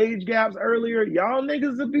talking about age gaps earlier. Y'all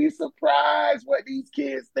niggas will be surprised what these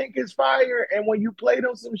kids think is fire, and when you play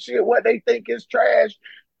them some shit, what they think is trash.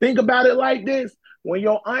 Think about it like this: when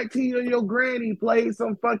your auntie or your granny played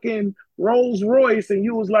some fucking Rolls Royce, and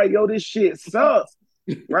you was like, "Yo, this shit sucks,"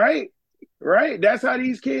 right? Right? That's how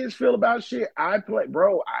these kids feel about shit. I play,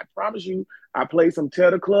 bro. I promise you, I played some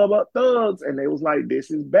Tear the Club Up Thugs, and they was like, "This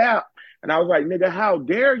is bap," and I was like, "Nigga, how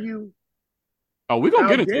dare you? Oh, we're gonna How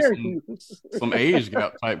get into dare you?" some age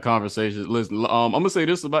gap type conversations. Listen, I'm gonna say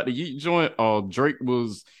this about the Yeet joint. Drake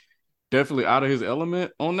was definitely out of his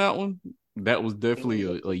element on that one. That was definitely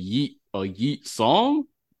a Yeet song,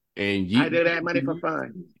 and I Yeet do that money for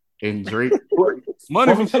fun. and Drake What-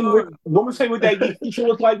 money Let me for tell you what. fun. Let me tell you what that Yeet feature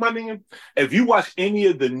was like, my nigga. If you watch any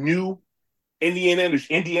of the new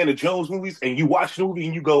Indiana Jones movies, and you watch the movie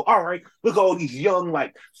and you go, all right, look at all these young,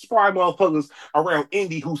 like, spry motherfuckers around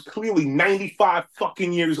Indy who's clearly 95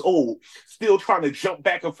 fucking years old, still trying to jump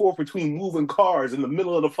back and forth between moving cars in the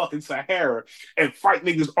middle of the fucking Sahara and fight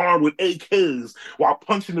niggas armed with AKs while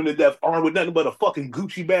punching them to death, armed with nothing but a fucking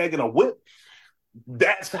Gucci bag and a whip.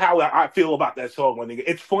 That's how I feel about that song, my nigga.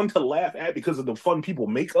 It's fun to laugh at because of the fun people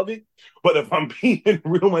make of it. But if I'm being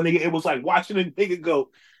real, my nigga, it was like watching a nigga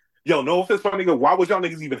go, yo, no offense, my nigga, why was y'all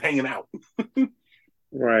niggas even hanging out?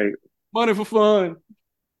 Right. Money for fun.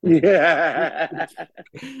 Yeah.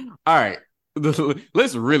 All right.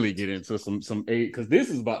 Let's really get into some age because this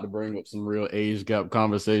is about to bring up some real age gap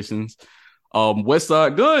conversations. West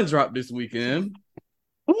Side Gun dropped this weekend.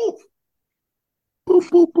 Boop, boop,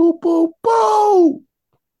 boop, boop, boop, boop.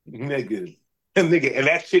 Nigga. Nigga, and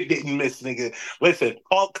that shit didn't miss, nigga. Listen,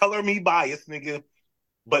 color me biased, nigga.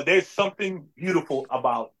 But there's something beautiful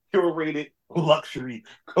about curated luxury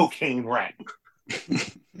cocaine rap.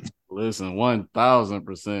 Listen,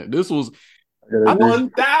 1000%. This was I agree.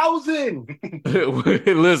 1,000.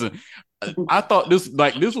 listen. I thought this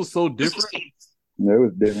was so different. Yeah, it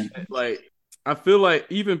was different. Like I feel like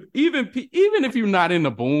even if you're not in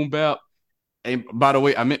the boom bap. And by the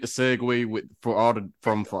way, I meant to segue with for all the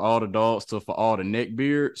dogs to for all the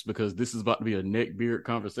neckbeards because this is about to be a neckbeard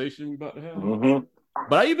conversation we about to have. Mm-hmm.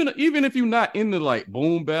 But even if you're not into like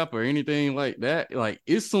boom bap or anything like that, like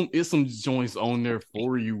it's some joints on there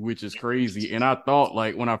for you, which is crazy. And I thought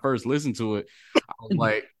like when I first listened to it,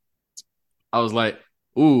 I was like,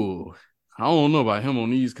 ooh, I don't know about him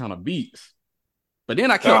on these kind of beats. But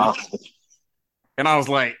then I kept and I was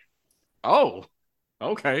like, oh,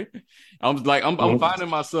 okay. I'm finding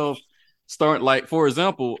myself starting like for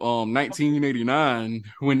example, 1989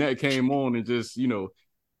 when that came on and just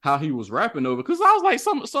how he was rapping over because I was like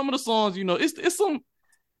some of the songs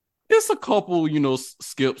it's a couple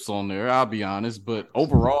skips on there. I'll be honest, but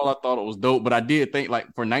overall I thought it was dope. But I did think like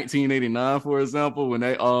for 1989 for example when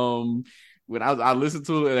I listened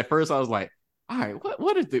to it at first I was like all right,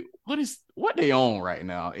 what they on right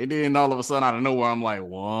now? And then all of a sudden out of nowhere, I'm like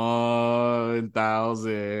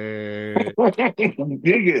 1,000.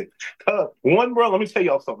 Nigga. One, bro, let me tell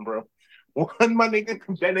y'all something, bro. One, my nigga,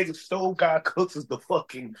 that nigga Stove God Cooks is the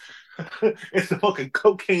fucking, it's the fucking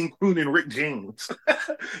cocaine crooning Rick James.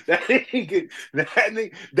 That nigga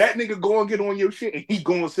go and get on your shit and he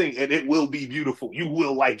go and sing and it will be beautiful. You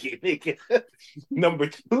will like it, nigga. Number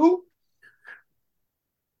two,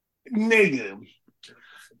 nigga,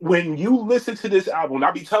 when you listen to this album,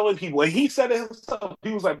 I be telling people, and he said it himself,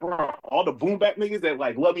 he was like, bro, all the boom bap niggas that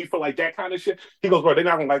like love me for like that kind of shit, he goes, bro, they're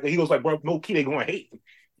not gonna like it. He goes like, bro, no key, they gonna hate.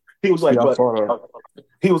 He was like, Yeah, I but saw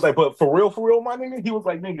that. for real, my nigga, he was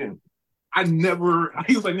like, nigga,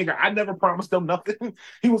 he was like, nigga, I never promised them nothing.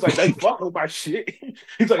 He was like, they fuck with my shit.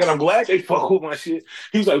 He's like, and I'm glad they fuck with my shit.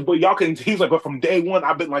 He was like, but y'all can, he's like, but from day one,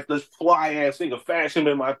 I've been like this fly ass nigga, fashion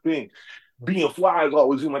in my thing. Being fly is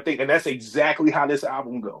always in my thing. And that's exactly how this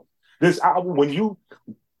album go. This album, when you,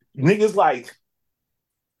 niggas like,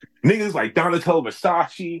 Donatello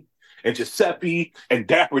Versace and Giuseppe and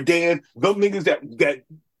Dapper Dan, them niggas that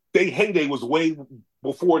they heyday was way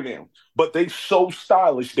before them, but they so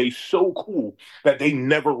stylish, they so cool that they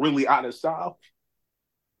never really out of style.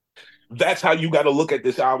 That's how you got to look at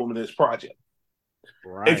this album and this project.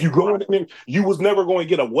 Right. If you go in there, you was never going to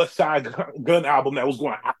get a West Side Gun album that was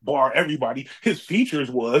going to bar everybody. His features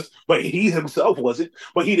was, but he himself wasn't.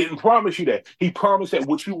 But he didn't promise you that. He promised that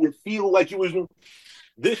what you would feel like you was.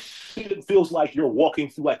 This shit feels like you're walking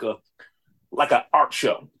through like an art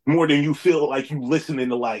show more than you feel like you listening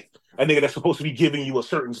to like a nigga that's supposed to be giving you a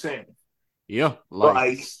certain sound. Yeah,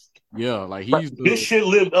 Like he's this shit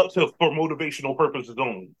lived up to for motivational purposes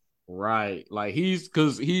only. right. Like he's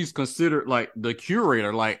considered like the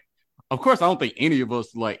curator. Like, of course, I don't think any of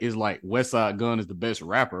us like is like West Side Gun is the best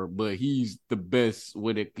rapper, but he's the best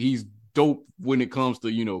with it. He's dope when it comes to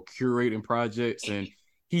curating projects, and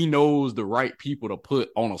he knows the right people to put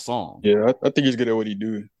on a song. Yeah, I think he's good at what he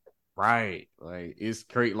do. Right. Like it's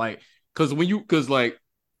great. Like, cause like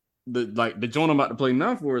the joint I'm about to play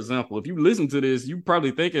now, for example, if you listen to this, you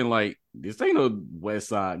probably thinking like this ain't a West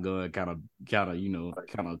Side Gun kind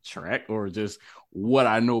of track or just what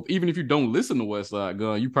I know. Even if you don't listen to West Side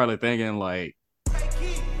Gun, you probably thinking like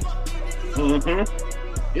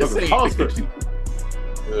this ain't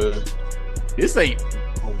this ain't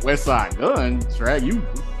a West Side Gun track. You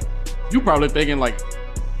probably thinking like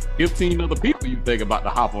 15 other people you think about to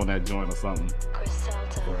hop on that joint or something.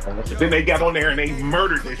 Then they got on there and they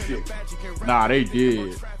murdered this shit. Nah, they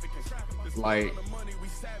did. Like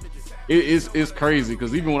it's crazy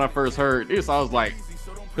because even when I first heard this, I was like,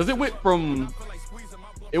 because it went from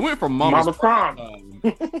Mama's Prime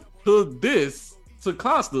to this to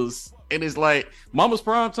Costa's, and it's like Mama's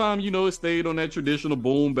Prime Time. It stayed on that traditional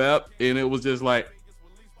boom bap, and it was just like,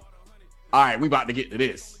 all right, we about to get to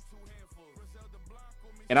this.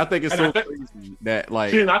 And I think it's crazy that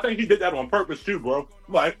like, and I think he did that on purpose too, bro.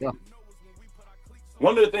 Like,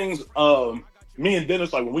 one of the things, me and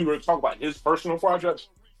Dennis, like when we were talking about his personal projects,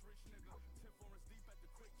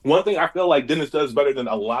 one thing I feel like Dennis does better than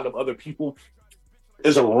a lot of other people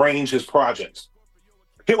is arrange his projects.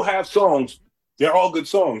 He'll have songs; they're all good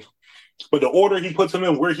songs, but the order he puts them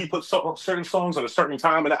in, where he puts certain songs at a certain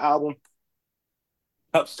time in the album,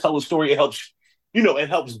 helps tell a story. It helps. It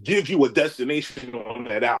helps give you a destination on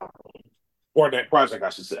that album or that project, I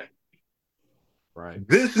should say. Right.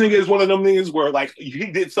 This nigga is one of them niggas where, like, he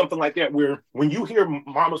did something like that where when you hear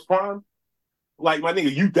Mama's Prime, like, my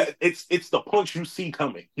nigga, it's the punch you see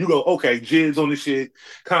coming. You go, okay, Jid's on the shit,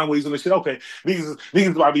 Conway's on the shit. Okay, these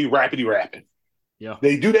about to be rappity rapping. Yeah.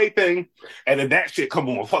 They do their thing, and then that shit come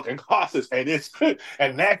on fucking Costas, and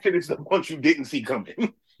that shit is the punch you didn't see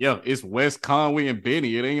coming. Yeah, it's Wes, Conway, and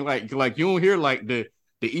Benny. It ain't like you don't hear like the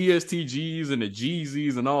ESTGs and the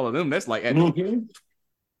Jeezys and all of them. That's like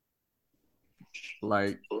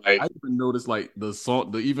like I even noticed like the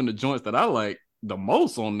song, even the joints that I like the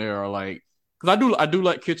most on there are like, because I do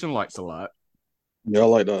like Kitchen Lights a lot. Yeah, I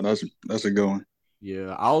like that. That's a good one.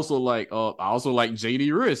 Yeah, I also like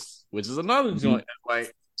JD Wrist, which is another joint that's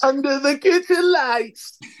like Under the Kitchen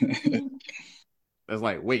Lights. That's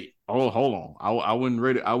like, wait, hold on. I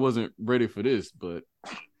wasn't ready for this, but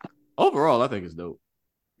overall, I think it's dope.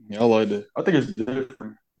 Yeah, I like it. I think it's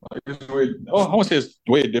different. Like it's way. Oh, I won't say it's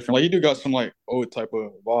way different. Like you do got some like old type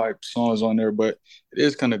of vibe songs on there, but it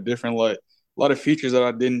is kind of different. Like a lot of features that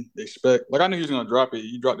I didn't expect. Like I knew he was gonna drop it.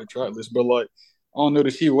 He dropped the track list, but like I don't know,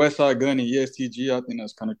 to see West Side Gun and ESTG, I think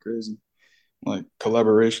that's kind of crazy. Like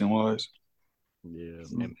collaboration wise. Yeah,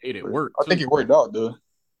 and made it work. I think it worked out though.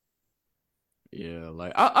 Yeah,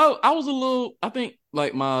 like I was a little. I think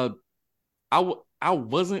like I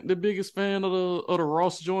wasn't the biggest fan of the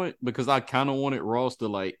Ross joint because I kind of wanted Ross to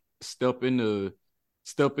like step into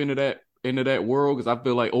that world, because I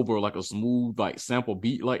feel like over like a smooth like sample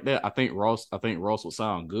beat like that, I think Ross would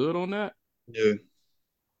sound good on that. Yeah,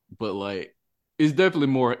 but like it's definitely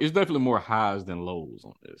more highs than lows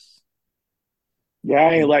on this. Yeah,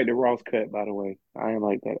 I ain't like the Ross cut, by the way. I ain't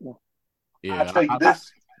like that. No. Yeah, I think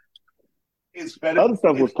this is better. Other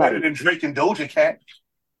stuff was better tight than Drake and Doja Cat.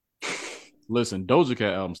 Listen, Doja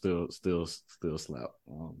Cat album still slap.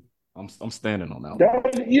 I'm standing on that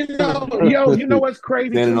one. You know what's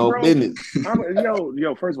crazy? Standing too, on bro? business.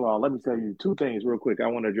 First of all, let me tell you two things real quick. I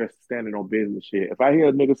want to address the standing on business shit. If I hear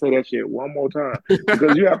a nigga say that shit one more time,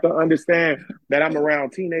 because you have to understand that I'm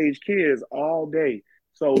around teenage kids all day.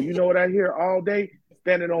 So you know what I hear all day?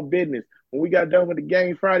 Standing on business. When we got done with the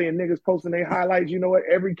game Friday and niggas posting their highlights, you know what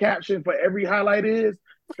every caption for every highlight is?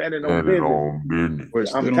 Standing on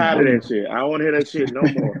business. I'm tired of that shit. I don't want to hear that shit no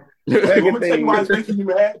more. You want me to tell you why it's making you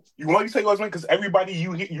mad? You want me to tell you why it's making? Because everybody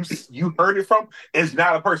you heard it from is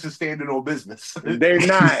not a person standing on business. They're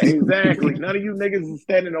not, exactly. None of you niggas is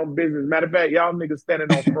standing on business. Matter of fact, y'all niggas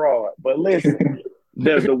standing on fraud. But listen,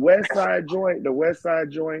 the West Side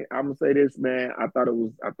joint, I'm gonna say this, man. I thought it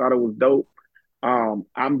was dope.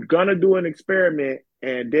 I'm gonna do an experiment,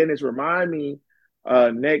 and Dennis, remind me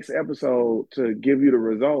next episode to give you the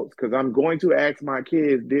results, because I'm going to ask my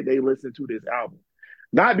kids, did they listen to this album?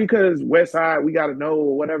 Not because West Side, we got to know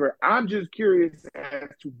or whatever. I'm just curious as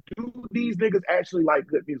to, do these niggas actually like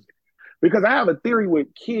good music? Because I have a theory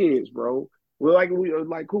with kids, bro. Well,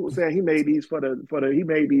 like Cool was saying, he made these for the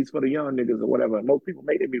young niggas or whatever. Most people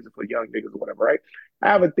make their music for young niggas or whatever, right? I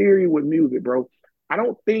have a theory with music, bro. I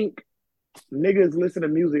don't think niggas listen to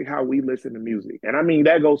music how we listen to music, and I mean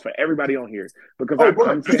that goes for everybody on here. Because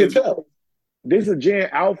I'm saying, this a Gen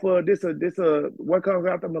Alpha, this a what comes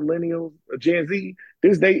out the millennials, a Gen Z.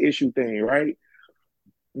 This they issue thing, right?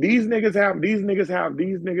 These niggas have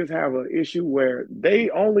an issue where they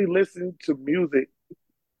only listen to music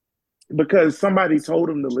because somebody told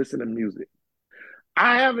them to listen to music.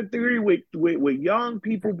 I have a theory with young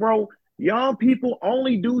people, bro. Young people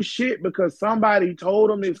only do shit because somebody told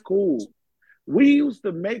them it's cool. We used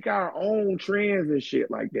to make our own trends and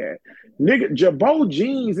shit like that. Nigga, Jabot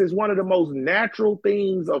jeans is one of the most natural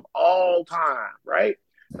things of all time, right?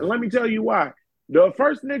 And let me tell you why. The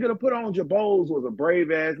first nigga to put on Jabots was a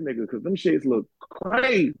brave ass nigga because them shits look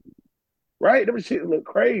crazy, right? Them shits look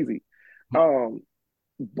crazy. Um,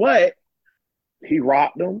 but he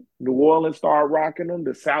rocked them. New Orleans started rocking them.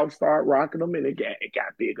 The South started rocking them, and it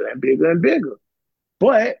got bigger and bigger and bigger.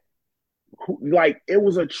 But like it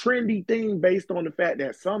was a trendy thing based on the fact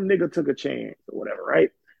that some nigga took a chance or whatever, right?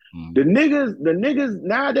 Mm. The niggas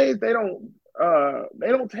nowadays they don't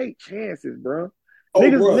take chances, bro. Oh,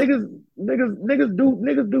 bro.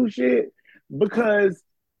 Niggas do shit because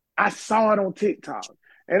I saw it on TikTok.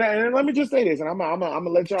 And let me just say this, and I'm gonna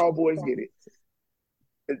let y'all boys get it.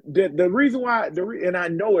 The reason why and I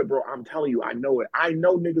know it, bro. I'm telling you, I know it. I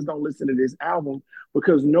know niggas don't listen to this album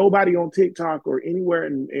because nobody on TikTok or anywhere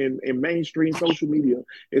in mainstream social media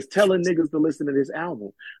is telling niggas to listen to this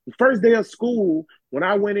album. The first day of school, when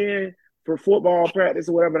I went in for football practice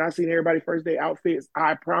or whatever, and I seen everybody first day outfits,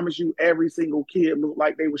 I promise you, every single kid looked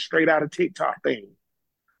like they were straight out of TikTok thing,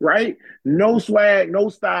 right? No swag, no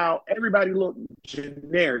style. Everybody looked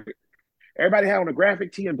generic. Everybody had on a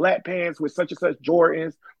graphic tee and black pants with such and such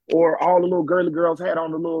Jordans, or all the little girly girls had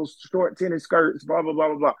on the little short tennis skirts, blah, blah, blah,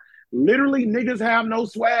 blah, blah. Literally, niggas have no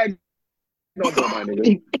swag no more, my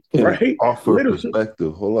nigga. And Right? offer Literally.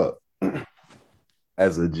 perspective. Hold up.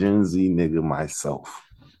 As a Gen Z nigga myself,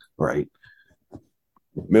 right?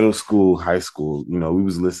 Middle school, high school, we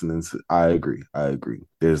was listening to. I agree.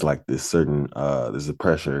 There's like this certain there's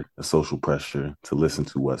a social pressure to listen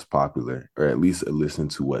to what's popular, or at least listen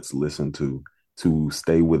to what's listened to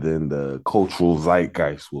stay within the cultural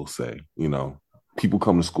zeitgeist, we'll say. People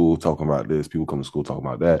come to school talking about this, people come to school talking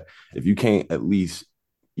about that. If you can't at least,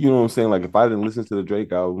 you know what I'm saying? Like if I didn't listen to the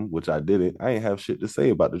Drake album, which I didn't, I ain't have shit to say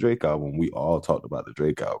about the Drake album. We all talked about the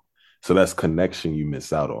Drake album. So that's connection you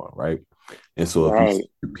miss out on, right? And so if Right.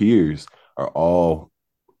 your peers are all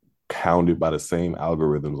counted by the same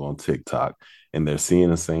algorithms on TikTok and they're seeing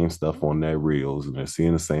the same stuff on their reels and they're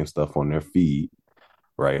seeing the same stuff on their feed,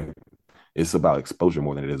 right? It's about exposure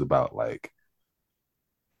more than it is about like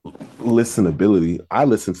listenability. I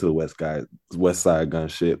listen to the West Side Gun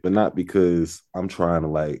shit, but not because I'm trying to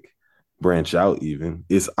like branch out even.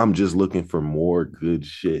 I'm just looking for more good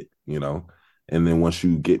shit. And then once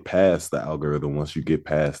you get past the algorithm, once you get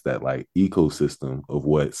past that like ecosystem of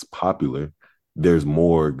what's popular, there's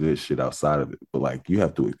more good shit outside of it. But like you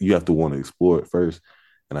have to want to explore it first.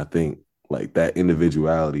 And I think like that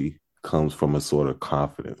individuality comes from a sort of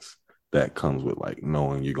confidence that comes with like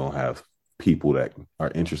knowing you're gonna have people that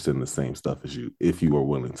are interested in the same stuff as you if you are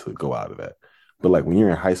willing to go out of that. But like when you're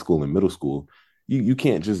in high school and middle school, you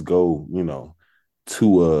can't just go,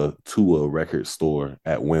 to a record store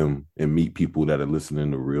at whim and meet people that are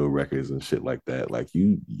listening to real records and shit like that. Like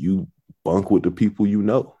you bunk with the people you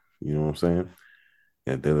know what I'm saying?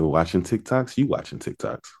 And they're watching TikToks, you watching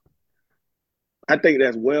TikToks. I think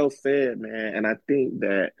that's well said, man. And I think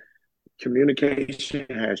that communication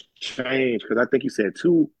has changed because I think you said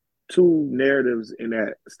two narratives in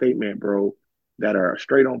that statement, bro, that are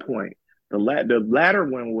straight on point. The latter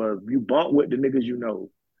one was you bump with the niggas you know,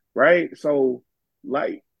 right? So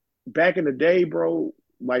like back in the day, bro,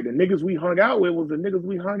 like the niggas we hung out with was the niggas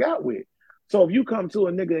we hung out with. So if you come to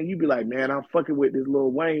a nigga and you be like, man, I'm fucking with this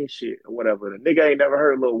Lil Wayne shit or whatever, the nigga ain't never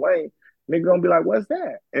heard Lil Wayne, nigga gonna be like, what's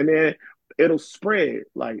that? And then it'll spread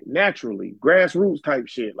like naturally, grassroots type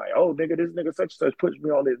shit. Like, oh, nigga, this nigga such and such puts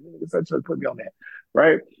me on this, nigga such and such put me on that,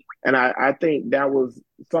 right? And I think that was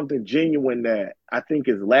something genuine that I think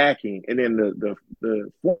is lacking. And then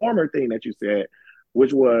the former thing that you said,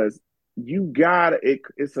 which was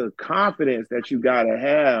it's a confidence that you gotta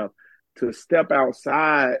have to step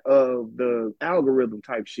outside of the algorithm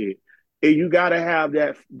type shit. And you gotta have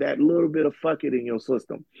that little bit of fuck it in your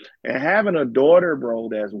system. And having a daughter, bro,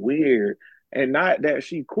 that's weird and not that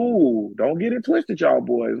she cool. Don't get it twisted, y'all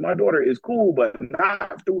boys. My daughter is cool, but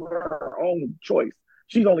not through her own choice.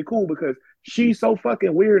 She's only cool because she's so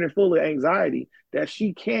fucking weird and full of anxiety that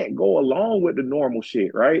she can't go along with the normal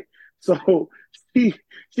shit, right? So she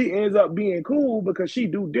she ends up being cool because she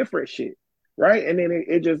do different shit, right? And then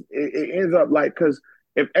it ends up like because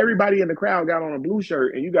if everybody in the crowd got on a blue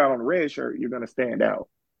shirt and you got on a red shirt, you're gonna stand out,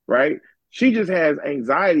 right? She just has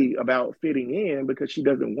anxiety about fitting in because she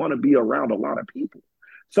doesn't want to be around a lot of people.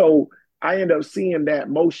 So I end up seeing that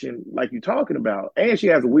motion like you're talking about, and she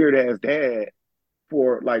has a weird ass dad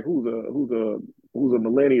for like who's a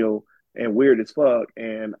millennial and weird as fuck.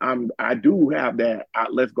 And I do have that.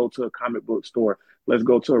 Let's go to a comic book store. Let's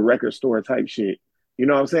go to a record store type shit. You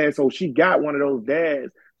know what I'm saying? So she got one of those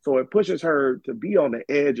dads. So it pushes her to be on the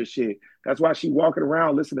edge of shit. That's why she walking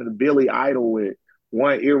around listening to Billy Idol with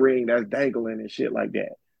one earring that's dangling and shit like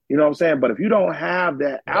that. You know what I'm saying? But if you don't have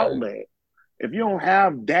that Right. outlet, if you don't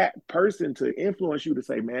have that person to influence you to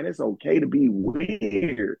say, man, it's okay to be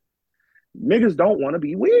weird. Niggas don't want to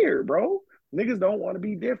be weird, bro. Niggas don't want to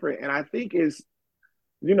be different. And I think it's,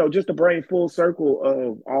 just to bring full circle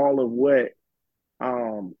of all of what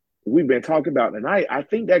we've been talking about tonight, I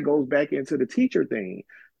think that goes back into the teacher thing.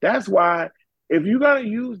 That's why if you're gonna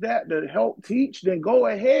use that to help teach, then go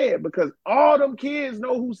ahead because all them kids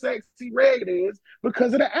know who Sexy Red is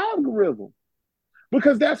because of the algorithm.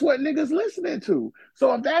 Because that's what niggas listening to.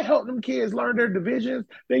 So if that helped them kids learn their divisions,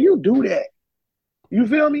 then you do that. You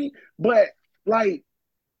feel me? But like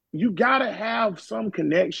you gotta have some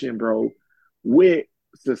connection, bro, with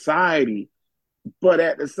society. But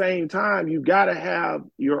at the same time, you gotta have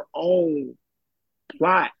your own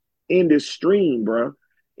plot in this stream, bro,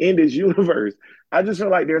 in this universe. I just feel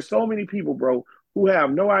like there's so many people, bro, who have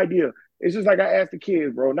no idea. It's just like I asked the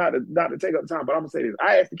kids, bro, not to take up time, but I'm gonna say this.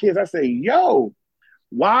 I asked the kids, I say, yo,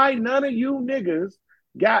 why none of you niggas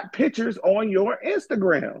got pictures on your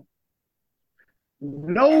Instagram?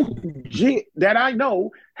 No jit that I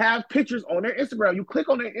know have pictures on their Instagram. You click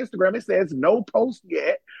on their Instagram, it says no post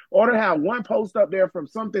yet, or they have one post up there from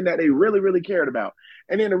something that they really, really cared about.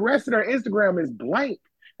 And then the rest of their Instagram is blank.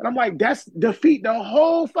 And I'm like, that's defeat the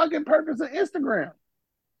whole fucking purpose of Instagram.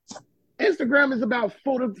 Instagram is about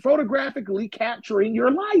photographically capturing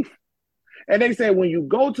your life. And they say when you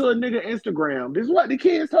go to a nigga Instagram, this is what the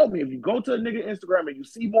kids told me. If you go to a nigga Instagram and you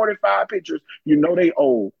see more than 5 pictures, you know they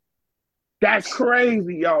old. That's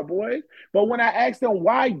crazy, y'all boys. But when I asked them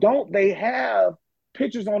why don't they have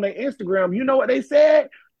pictures on their Instagram, you know what they said?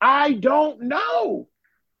 I don't know.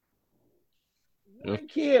 Yeah. One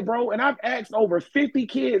kid, bro, and I've asked over 50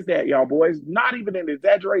 kids that, y'all boys, not even an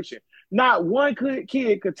exaggeration. Not one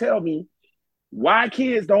kid could tell me why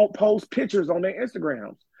kids don't post pictures on their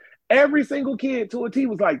Instagrams. Every single kid to a T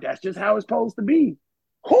was like, that's just how it's supposed to be.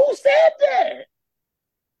 Who said that?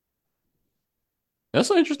 That's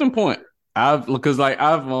an interesting point. Because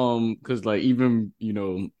like even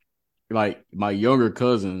like my younger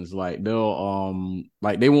cousins, like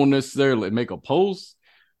like they won't necessarily make a post,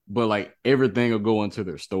 but like everything will go into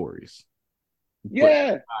their stories. But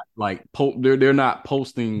Yeah. like they're not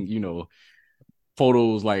posting,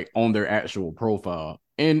 photos like on their actual profile.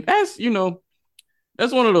 And that's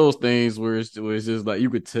one of those things where it's just like you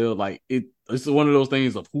could tell like it's one of those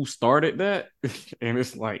things of who started that. And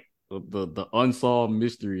it's like the unsolved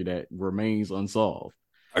mystery that remains unsolved.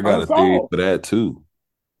 I got a theory Unsolved. for that too.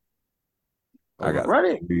 I got a Run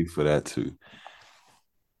it. theory for that too.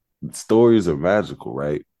 Stories are magical,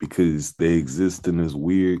 right? Because they exist in this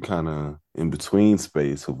weird kind of in between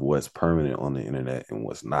space of what's permanent on the internet and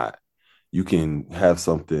what's not. You can have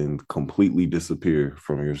something completely disappear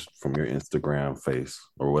from your Instagram face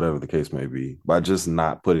or whatever the case may be by just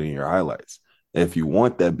not putting in your highlights. If you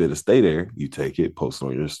want that bit to stay there, you take it, post it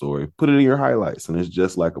on your story, put it in your highlights, and it's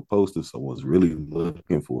just like a post if someone's really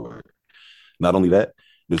looking for it. Not only that,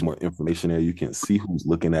 there's more information there. You can see who's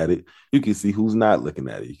looking at it. You can see who's not looking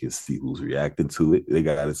at it. You can see who's reacting to it. They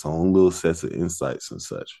got its own little sets of insights and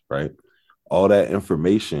such, right? All that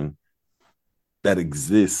information that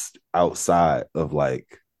exists outside of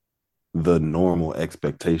like the normal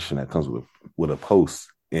expectation that comes with a post.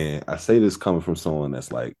 And I say this coming from someone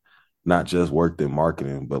that's like not just worked in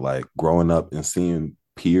marketing, but like growing up and seeing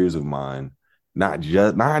peers of mine not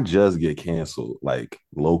just get canceled like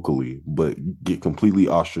locally, but get completely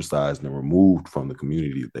ostracized and removed from the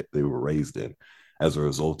community that they were raised in as a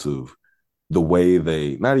result of the way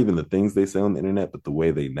they not even the things they say on the internet, but the way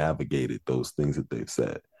they navigated those things that they've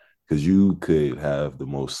said. Because you could have the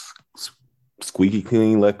most squeaky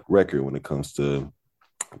clean record when it comes to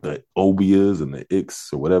the obias and the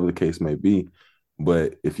icks or whatever the case may be.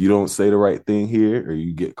 But if you don't say the right thing here, or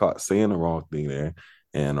you get caught saying the wrong thing there,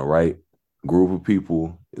 and the right group of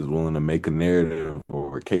people is willing to make a narrative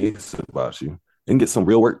or a case about you, and get some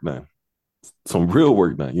real work done. Some real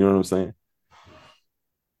work done. You know what I'm saying?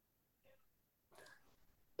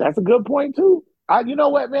 That's a good point too. You know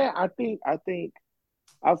what, man? I think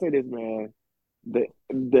I'll say this, man.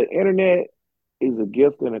 The internet is a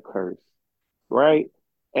gift and a curse, right?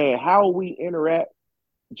 And how we interact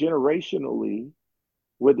generationally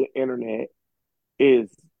with the internet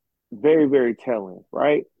is very, very telling,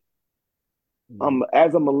 right?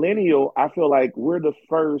 As a millennial, I feel like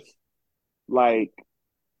like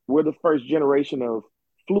we're the first generation of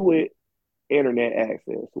fluid internet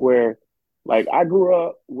access. Where like I grew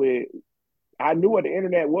up with, I knew what the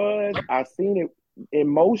internet was. I seen it in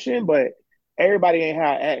motion, but everybody ain't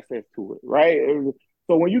had access to it, right?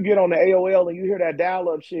 So when you get on the AOL and you hear that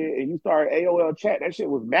dial-up shit and you start AOL chat, that shit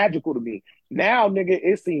was magical to me. Now, nigga,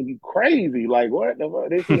 it seems crazy. Like what the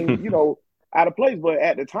fuck? It seems, out of place. But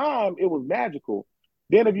at the time, it was magical.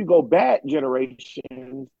 Then if you go back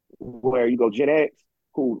generations, where you go Gen X,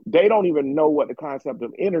 who they don't even know what the concept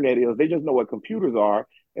of internet is. They just know what computers are.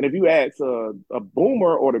 And if you ask a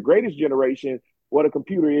boomer or the greatest generation what a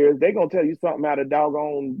computer is, they're going to tell you something out of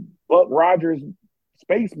doggone Buck Rogers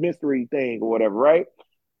space mystery thing or whatever, right?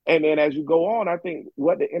 And then as you go on, I think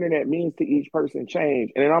what the internet means to each person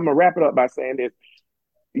change. And then I'm going to wrap it up by saying this.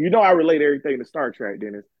 I relate everything to Star Trek,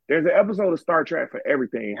 Dennis. There's an episode of Star Trek for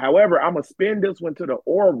everything. However, I'm going to spin this one to the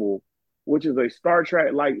Orville, which is a Star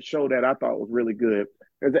Trek-like show that I thought was really good.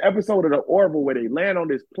 There's an episode of the Orville where they land on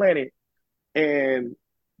this planet and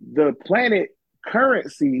the planet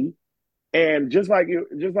currency, and just like your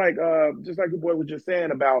boy was just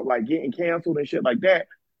saying about like getting canceled and shit like that,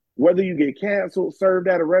 whether you get canceled, served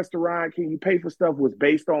at a restaurant, can you pay for stuff, was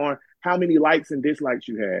based on how many likes and dislikes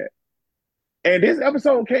you had. And this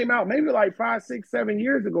episode came out maybe like 5, 6, 7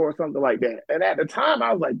 years ago or something like that. And at the time,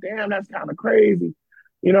 I was like, damn, that's kind of crazy.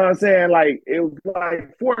 You know what I'm saying? Like, it was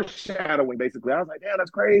like foreshadowing, basically. I was like, damn,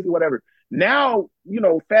 that's crazy, whatever. Now,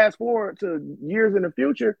 fast forward to years in the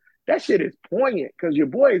future, that shit is poignant because your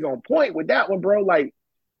boy is on point with that one, bro. Like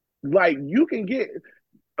you can get,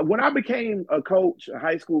 when I became a coach, a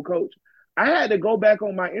high school coach, I had to go back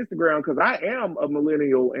on my Instagram because I am a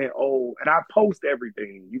millennial and old and I post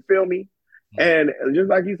everything. You feel me? And just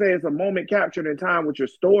like you say, it's a moment captured in time with your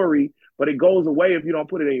story, but it goes away if you don't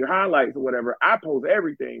put it in your highlights or whatever. I post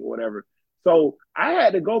everything or whatever. So I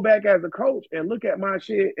had to go back as a coach and look at my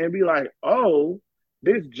shit and be like, oh,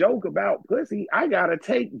 this joke about pussy, I gotta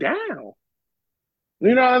take down.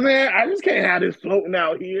 You know what I'm saying? I just can't have this floating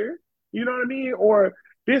out here. You know what I mean? Or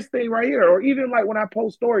this thing right here. Or even like when I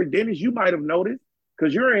post stories, Dennis, you might have noticed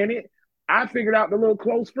because you're in it. I figured out the little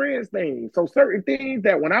close friends thing. So certain things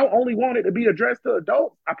that when I only wanted to be addressed to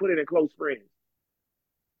adults, I put it in close friends.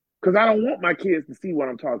 Because I don't want my kids to see what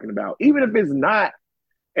I'm talking about. Even if it's not,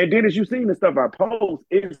 and Dennis, you've seen the stuff I post,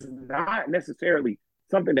 it's not necessarily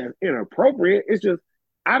something that's inappropriate. It's just,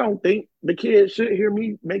 I don't think the kids should hear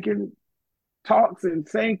me making talks and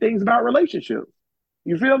saying things about relationships.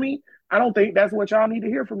 You feel me? I don't think that's what y'all need to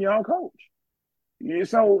hear from y'all coach. Yeah,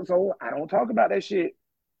 so I don't talk about that shit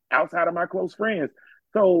outside of my close friends.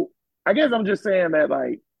 So I guess I'm just saying that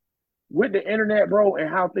like with the internet, bro, and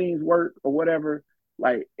how things work or whatever,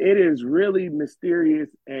 like it is really mysterious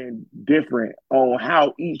and different on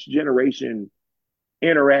how each generation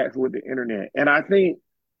interacts with the internet. And I think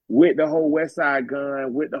with the whole West Side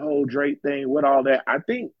Gun, with the whole Drake thing, with all that, I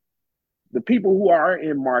think the people who are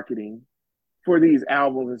in marketing for these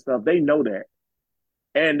albums and stuff, they know that.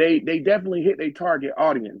 And they definitely hit their target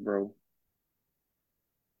audience, bro.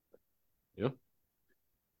 Yeah.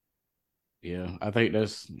 Yeah, I think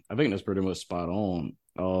that's pretty much spot on.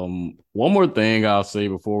 One more thing I'll say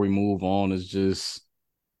before we move on is just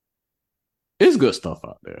it's good stuff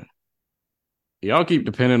out there. Y'all keep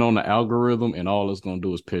depending on the algorithm, and all it's gonna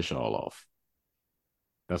do is piss y'all off.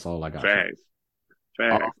 That's all I got. Facts.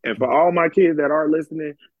 And for all my kids that are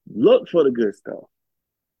listening, look for the good stuff.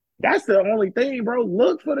 That's the only thing, bro.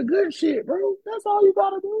 Look for the good shit, bro. That's all you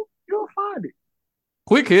gotta do. You'll find it.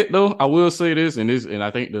 Quick hit though, I will say this, and I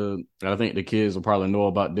think the kids will probably know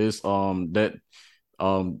about this. The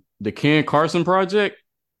Ken Carson project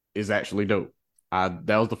is actually dope.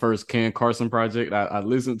 That was the first Ken Carson project I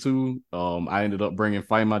listened to. I ended up bringing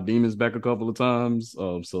Fight My Demons back a couple of times.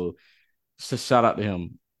 So just shout out to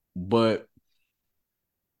him. But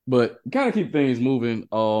gotta keep things moving.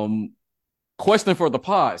 Question for the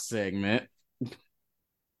pod segment,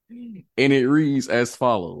 and it reads as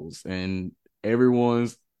follows. And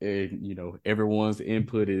everyone's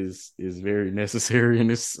input is very necessary in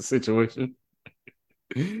this situation.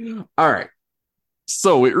 All right,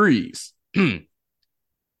 so it reads.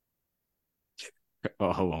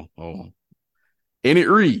 Oh, hold on. And it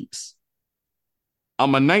reads,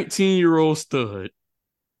 I'm a 19-year-old stud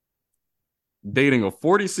dating a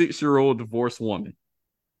 46-year-old divorced woman.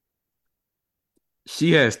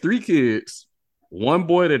 She has 3 kids, one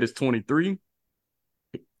boy that is 23,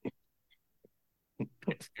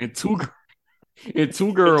 and two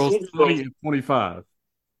girls, 20 and 25.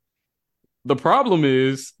 The problem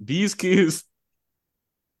is these kids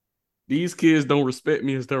don't respect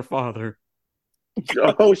me as their father.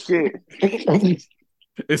 Oh shit.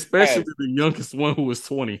 Especially the youngest one who was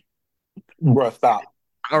 20. Bruh, stop.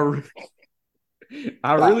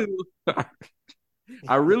 I really,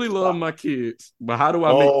 I really love my kids, but how do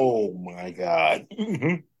I make? Oh my God.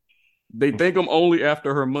 They think I'm only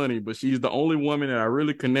after her money, but she's the only woman that I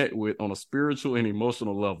really connect with on a spiritual and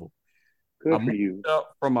emotional level. I Good for moved you. out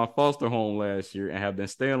from my foster home last year and have been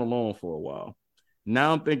staying alone for a while.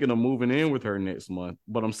 Now I'm thinking of moving in with her next month,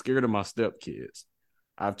 but I'm scared of my stepkids.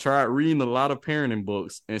 I've tried reading a lot of parenting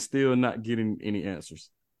books and still not getting any answers.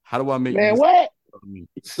 How do I make Man, this what? of me?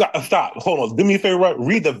 Stop. Hold on. Do me a favor.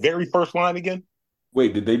 Read the very first line again.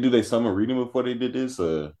 Wait, did they do their summer reading before they did this?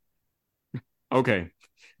 Okay.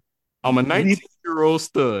 I'm a Read. 19-year-old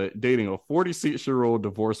stud dating a 46-year-old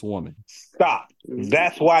divorced woman. Stop.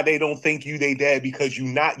 That's why they don't think you they dad because you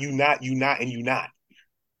not, and you not.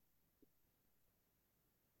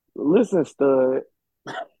 Listen, stud.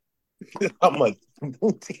 I'm like,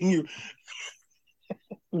 you.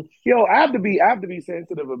 Yo, I have to be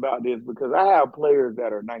sensitive about this because I have players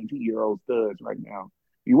that are 19-year-old studs right now.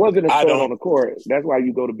 You wasn't a I stud on don't. the court. That's why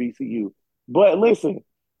you go to BCU. But listen,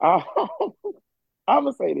 I'm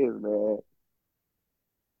gonna say this, man.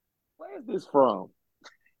 Where is this from?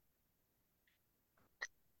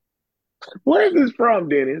 Where is this from,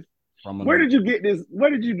 Dennis? From Where an did you get this?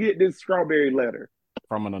 Where did you get this strawberry letter?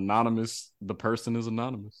 from an anonymous. The person is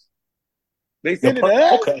anonymous. They sent it to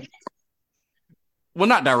us. Okay. Well,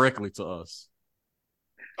 not directly to us.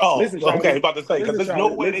 Oh, Listen, okay. Shawty. About to say because Listen, there's no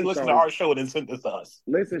Shawty. way they Listen, listen to Shawty. our show and then send this to us.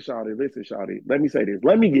 Listen, Shawty. Listen, Shawty. Let me say this.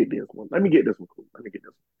 Let me get this one. Let me get this one cool. Let me get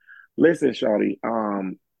this one. Listen, Shawty.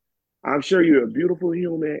 I'm sure you're a beautiful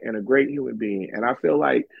human and a great human being. And I feel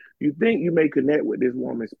like you think you may connect with this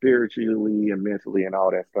woman spiritually and mentally and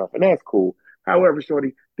all that stuff. And that's cool. However,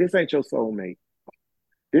 Shorty, this ain't your soulmate.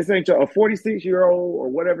 This ain't your a 46-year-old or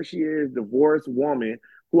whatever she is, divorced woman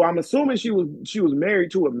who I'm assuming she was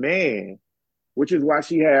married to a man, which is why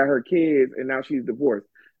she had her kids and now she's divorced.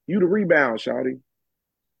 You the rebound, Shorty.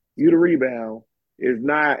 You the rebound. It's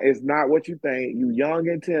not what you think. You young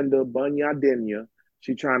and tender, bunya denya.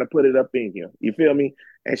 She trying to put it up in you. You feel me?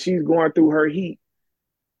 And she's going through her heat,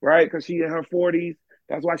 right? Because she in her 40s.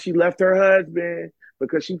 That's why she left her husband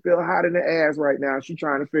because she feel hot in the ass right now. She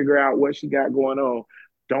trying to figure out what she got going on.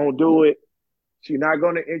 Don't do it. She's not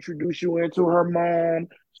going to introduce you into her mom.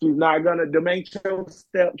 She's not going to demake your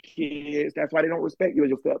stepkids. That's why they don't respect you as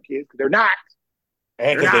your stepkids because they're not.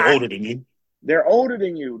 And They're because they're not. older than you. They're older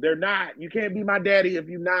than you. They're not. You can't be my daddy if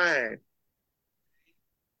you're 9.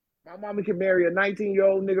 My mama can marry a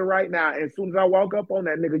 19-year-old nigga right now. And as soon as I walk up on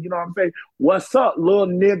that nigga, you know what I'm saying? What's up, little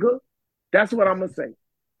nigga? That's what I'm going to say.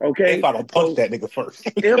 Okay? If I don't punch that nigga first.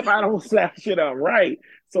 If I don't slap shit up, right.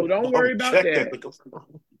 So don't worry about check that. nigga first.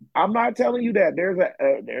 I'm not telling you that there's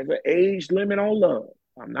an age limit on love.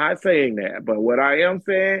 I'm not saying that. But what I am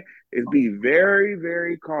saying is be very,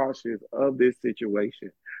 very cautious of this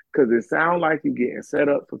situation. Because it sounds like you're getting set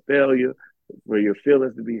up for failure for your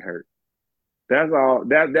feelings to be hurt. That's all.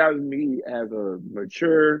 That was me as a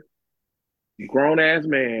mature, grown ass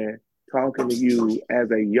man talking to you as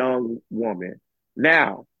a young woman.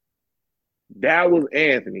 Now, that was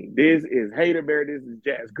Anthony. This is Hater Bear. This is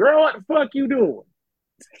Jazz. Girl, what the fuck you doing?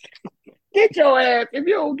 Get your ass, if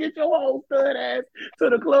you don't get your whole stud ass to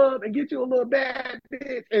the club and get you a little bad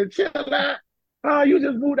bitch and chill out. You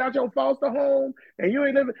just moved out your foster home and you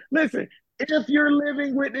ain't living. Listen, if you're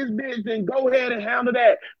living with this bitch, then go ahead and handle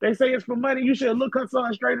that. They say it's for money. You should look her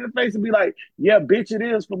son straight in the face and be like, yeah, bitch, it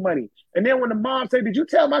is for money. And then when the mom say, did you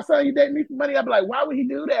tell my son you date me for money? I'd be like, why would he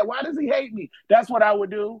do that? Why does he hate me? That's what I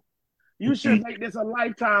would do. You should make this a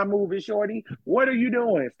lifetime movie, shorty. What are you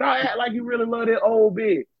doing? Stop acting like you really love that old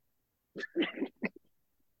bitch.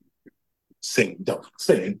 Saying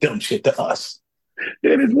dumb shit to us.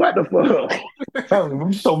 Dennis, what the fuck?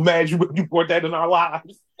 I'm so mad you brought that in our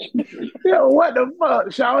lives. Yo, what the fuck,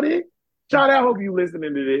 Shawty? Shawty, I hope you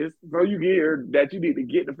listening to this so you get her that you need to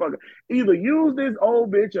get the fuck. Either use this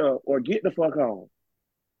old bitch up or get the fuck home.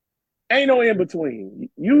 Ain't no in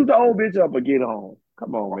between. Use the old bitch up or get home.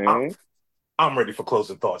 Come on, man. I'm ready for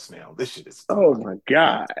closing thoughts now. This shit is. Oh my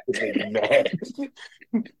god. Mad.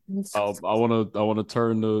 I wanna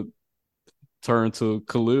turn to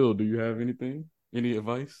Khalil. Do you have anything? Any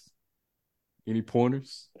advice? Any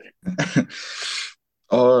pointers?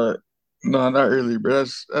 No, not really, bro.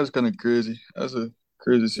 That's kind of crazy. That's a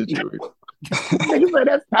crazy situation. Nigga said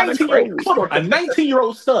that's kind of crazy. Hold on, a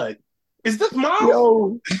 19-year-old stud. Is this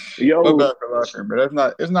Miles? Yo. My bad for laughing,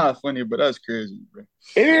 bro. It's not funny, but that's crazy, bro.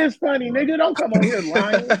 It is funny, nigga. Don't come on here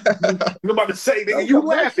lying. I'm about to say, nigga, you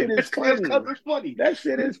laughing. That shit is funny. It's funny. That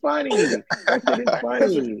shit is funny. That shit is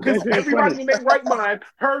funny. Because everybody in their right mind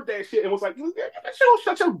heard that shit and was like,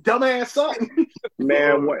 shut your dumb ass up.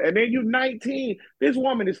 Man, what, and then you 19. This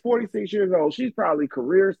woman is 46 years old. She's probably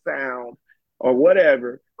career sound or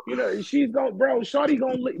whatever. You know, she's going, bro, Shorty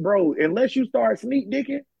gonna, bro, unless you start sneak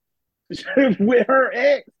dicking with her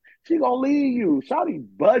ex, she gonna leave you. Shorty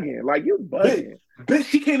bugging. Like, you Bitch, bugging. bitch,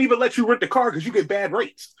 she can't even let you rent the car because you get bad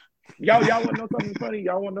rates. Y'all want to know something funny?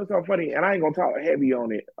 Y'all want to know something funny? And I ain't gonna talk heavy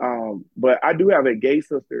on it. But I do have a gay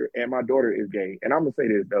sister, and my daughter is gay. And I'm gonna say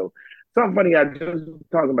this though, something funny. I just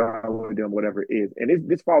talking about with them, whatever it is, and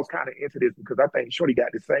this falls kind of into this because I think Shorty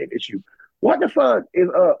got the same issue. What the fuck is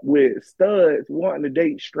up with studs wanting to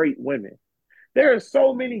date straight women? There are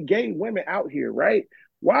so many gay women out here, right?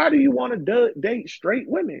 Why do you want to date straight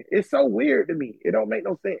women? It's so weird to me. It don't make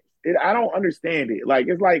no sense. I don't understand it. Like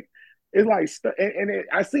it's like,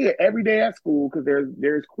 I see it every day at school because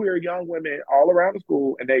there's queer young women all around the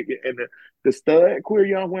school, and the stud queer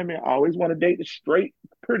young women always want to date the straight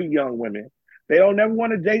pretty young women. They don't never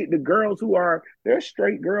want to date the girls who are they're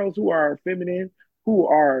straight girls who are feminine, who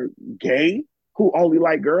are gay, who only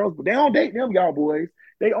like girls, but they don't date them, y'all boys.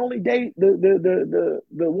 They only date the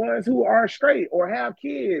ones who are straight or have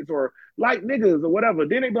kids or like niggas or whatever.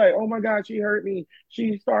 Then they be like, oh my God, she hurt me.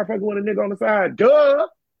 She started fucking with a nigga on the side. Duh.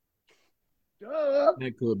 Duh.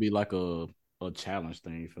 That could be like a challenge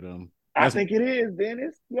thing for them. I think it is,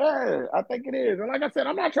 Dennis. Yeah, I think it is. And like I said,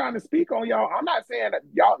 I'm not trying to speak on y'all. I'm not saying that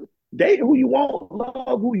y'all date who you want,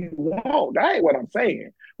 love who you want. That ain't what I'm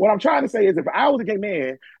saying. What I'm trying to say is if I was a gay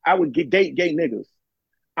man, I would date gay niggas.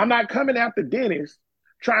 I'm not coming after Dennis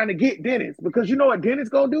trying to get Dennis because you know what Dennis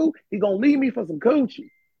gonna do? He gonna leave me for some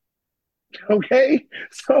coochie. Okay,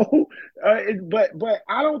 so but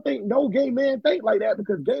I don't think no gay man think like that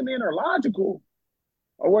because gay men are logical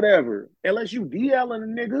or whatever, unless you DLing a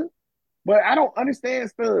nigga. But I don't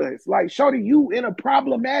understand studs. Like, shorty, you in a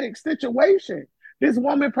problematic situation. This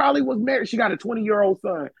woman probably was married. She got a 20-year-old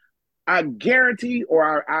son. I guarantee,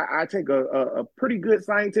 or I take a pretty good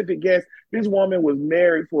scientific guess, this woman was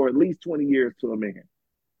married for at least 20 years to a man.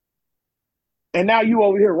 And now you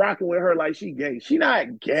over here rocking with her like she gay. She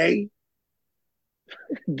not gay.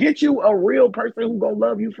 Get you a real person who gonna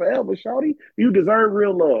love you forever, shorty. You deserve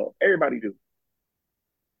real love. Everybody do.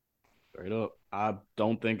 Straight up. I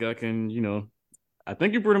don't think I can, I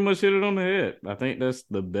think you pretty much hit it on the head. I think that's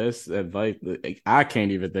the best advice. I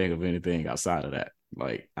can't even think of anything outside of that.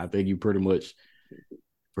 Like, I think you pretty much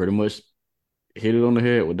hit it on the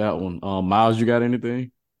head with that one. Miles, you got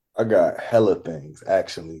anything? I got hella things,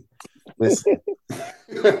 actually. Listen.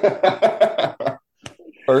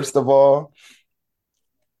 First of all,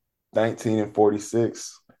 19 and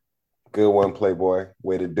 46. Good one, Playboy.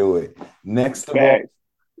 Way to do it. Next of all,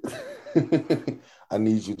 I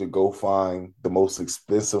need you to go find the most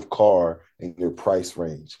expensive car in your price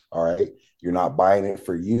range. All right. You're not buying it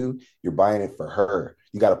for you. You're buying it for her.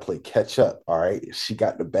 You got to play catch up. All right. If she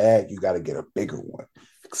got the bag, you got to get a bigger one.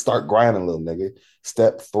 Start grinding, little nigga.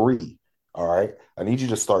 Step 3. All right. I need you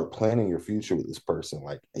to start planning your future with this person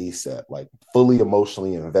like ASAP, like fully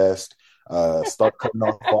emotionally invest. Start cutting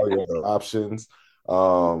off all your other options.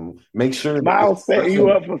 Make sure Miles setting you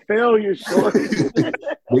up for failure, shorty.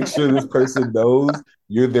 Make sure this person knows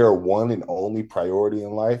you're their one and only priority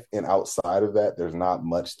in life. And outside of that, there's not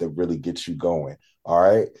much that really gets you going. All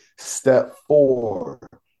right. Step 4.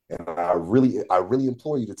 And I really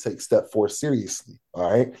implore you to take step 4 seriously. All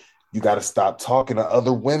right. You got to stop talking to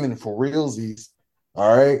other women for realsies.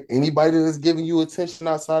 All right. Anybody that's giving you attention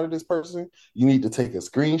outside of this person, you need to take a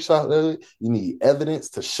screenshot of it. You need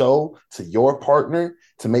evidence to show to your partner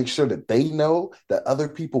to make sure that they know that other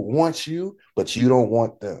people want you, but you don't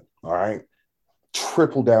want them. All right.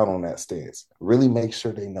 Triple down on that stance. Really make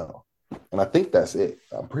sure they know. And I think that's it.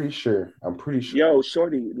 I'm pretty sure. Yo,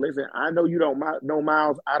 shorty, listen, I know you don't know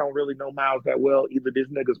Miles. I don't really know Miles that well either. This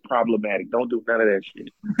nigga's problematic. Don't do none of that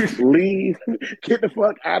shit. Leave. Get the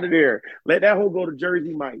fuck out of there. Let that hoe go to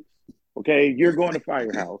Jersey Mike. Okay? You're going to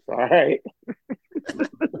Firehouse. All right?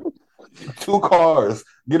 2 cars.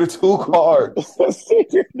 Get her 2 cars. See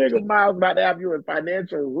this nigga Miles about to have you in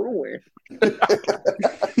financial ruin.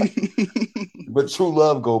 But true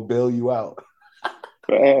love go bail you out.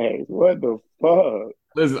 Hey, what the fuck?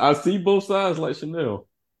 Listen, I see both sides like Chanel.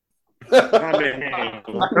 My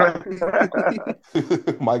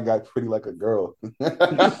guy pretty like a girl.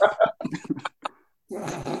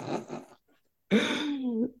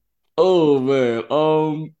 Oh man.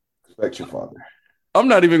 Respect your father. I'm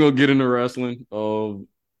not even gonna get into wrestling.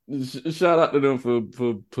 Shout out to them for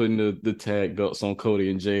putting the tag belts on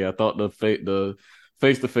Cody and Jay. I thought the face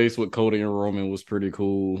to face with Cody and Roman was pretty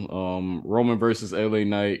cool. Roman versus LA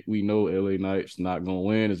Knight. We know LA Knight's not gonna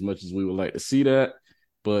win as much as we would like to see that,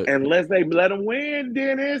 but unless they let him win,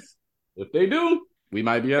 Dennis. If they do, we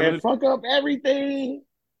might be having and fuck up everything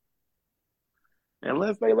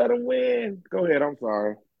unless they let them win. Go ahead. I'm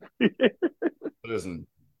sorry. listen.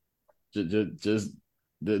 Just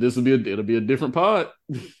this will be it'll be a different pod.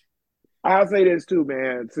 I'll say this too,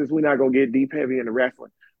 man. Since we're not gonna get deep heavy into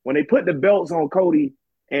wrestling, when they put the belts on Cody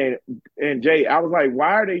and Jay, I was like,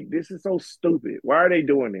 why are they? This is so stupid. Why are they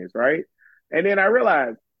doing this, right? And then I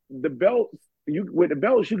realized the belts. You with the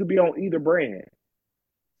belts, you could be on either brand.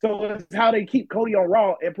 So it's how they keep Cody on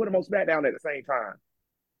Raw and put him on SmackDown at the same time.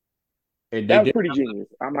 And That was pretty genius.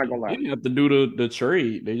 I'm not gonna they lie. didn't have to do the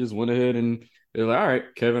trade. They just went ahead and they're like, all right,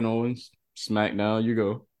 Kevin Owens, SmackDown, you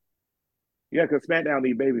go. Yeah, because SmackDown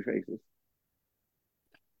need baby faces,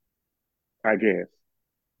 I guess.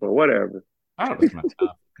 But whatever. I don't know if SmackDown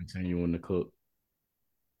continuing to cook.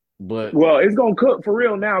 But Well, it's gonna cook for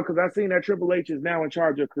real now because I've seen that Triple H is now in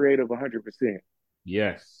charge of creative 100%.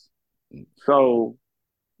 yes. So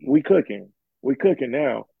we cooking. We cooking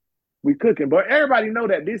now. We cooking. But everybody know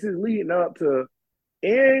that this is leading up to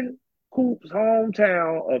in Coop's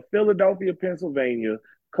hometown of Philadelphia, Pennsylvania.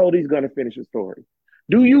 Cody's gonna finish the story.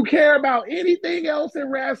 Do you care about anything else in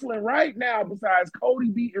wrestling right now besides Cody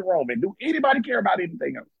beating Roman? Do anybody care about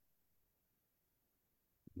anything else?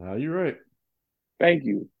 No, you're right. Thank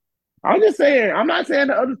you. I'm just saying, I'm not saying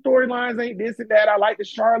the other storylines ain't this and that. I like the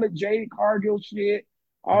Charlotte Jade Cargill shit,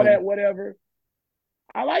 all But that, whatever.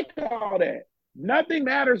 I like all that. Nothing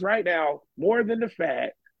matters right now more than the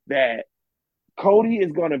fact that Cody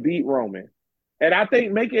is going to beat Roman. And I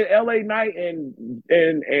think making LA Knight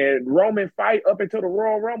and Roman fight up until the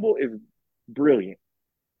Royal Rumble is brilliant.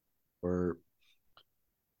 or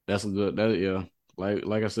that's a good that yeah.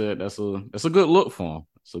 Like I said, that's a good look for them.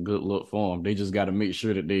 It's a good look for them. They just got to make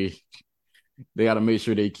sure that they got to make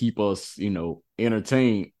sure they keep us,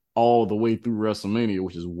 entertained all the way through WrestleMania,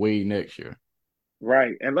 which is way next year.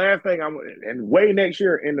 Right. And last thing and way next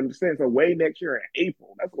year in the sense of way next year in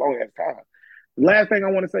April. That's a long ass time. Last thing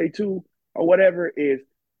I want to say too, or whatever, is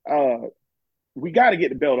uh we got to get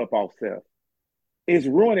the belt up off Seth. It's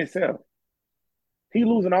ruining Seth. He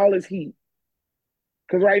losing all his heat.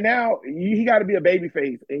 Because right now, he got to be a baby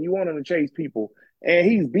face and you want him to chase people. And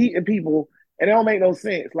he's beating people and it don't make no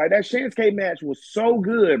sense. Like that Shinsuke match was so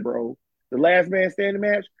good, bro. The last man standing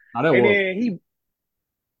match. Now that And was then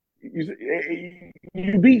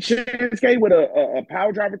you beat Shinsuke with a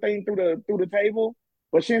power driver thing through the table.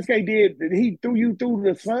 But Shinsuke he threw you through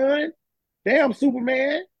the sun. Damn,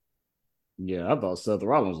 Superman. yeah, I thought Seth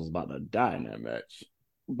Rollins was about to die in that match.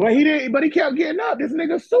 But he didn't. But he kept getting up. This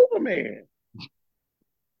nigga Superman,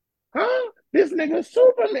 huh? This nigga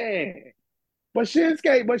Superman. But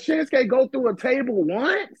Shinsuke go through a table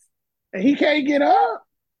once, and he can't get up.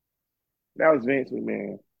 That was Vince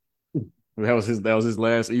McMahon. That was his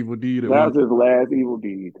last evil deed at That one. was his last evil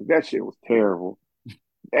deed. That shit was terrible.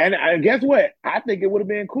 And guess what? I think it would have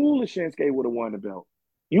been cool if Shinsuke would have won the belt.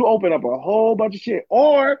 You open up a whole bunch of shit,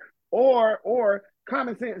 or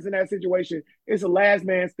common sense in that situation. It's a last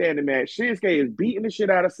man standing match. Shinsuke is beating the shit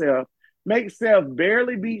out of Seth. Make Seth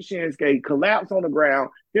barely beat Shinsuke, collapse on the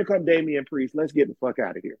ground. Here come Damian Priest. Let's get the fuck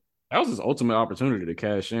out of here. That was his ultimate opportunity to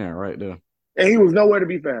cash in right there. And he was nowhere to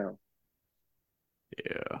be found.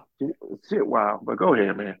 Yeah. Shit, wow. But go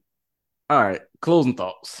ahead, man. All right. Closing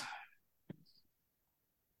thoughts.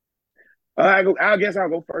 I guess I'll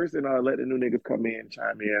go first and let the new niggas come in and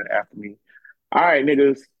chime in after me. All right,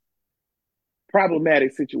 niggas.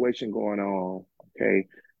 Problematic situation going on. Okay.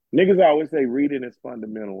 Niggas always say reading is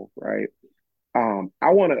fundamental, right? I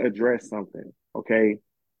want to address something, okay?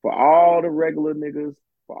 For all the regular niggas,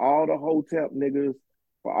 for all the hotep niggas,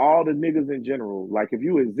 for all the niggas in general, like if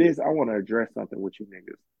you exist, I want to address something with you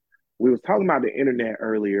niggas. We was talking about the internet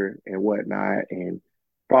earlier and whatnot and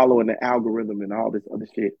following the algorithm and all this other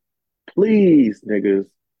shit. Please, niggas,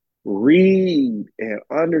 read and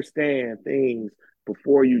understand things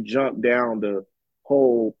before you jump down the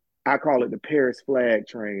whole, I call it the Paris flag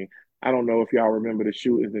train. I don't know if y'all remember the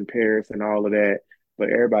shootings in Paris and all of that, but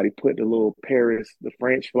everybody put the little Paris, the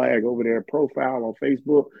French flag over their profile on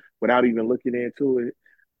Facebook without even looking into it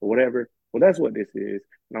or whatever. Well, that's what this is.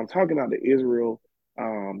 And I'm talking about the Israel,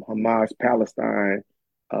 Hamas, Palestine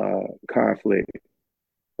conflict.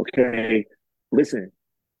 Okay. Listen,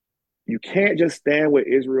 you can't just stand with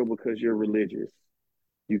Israel because you're religious.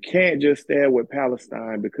 You can't just stand with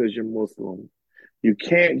Palestine because you're Muslim. You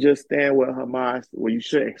can't just stand with Hamas. Well, you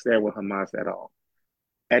shouldn't stand with Hamas at all.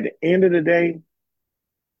 At the end of the day,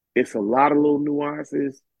 it's a lot of little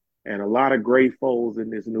nuances and a lot of gray folds in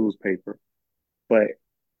this newspaper, but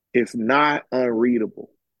it's not unreadable.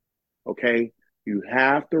 Okay? You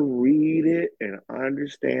have to read it and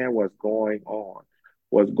understand what's going on.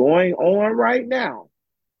 What's going on right now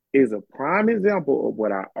is a prime example of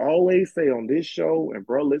what I always say on this show, and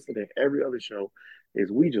bro, listen to every other show,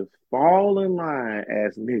 is we just fall in line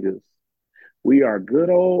as niggas. We are good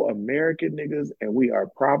old American niggas, and we are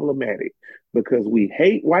problematic because we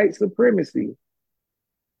hate white supremacy,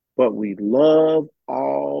 but we love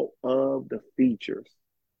all of the features.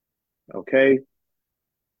 Okay.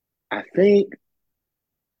 I think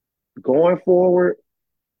going forward,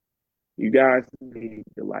 you guys need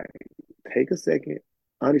to like take a second,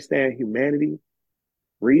 understand humanity,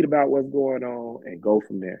 read about what's going on, and go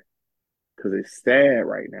from there. Because it's sad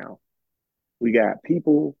right now. We got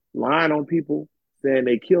people lying on people saying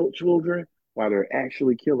they killed children while they're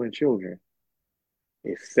actually killing children.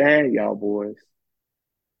 It's sad, y'all boys.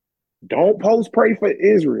 Don't post pray for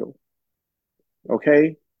Israel.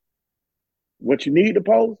 Okay? What you need to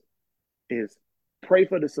post is pray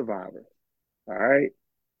for the survivors. All right?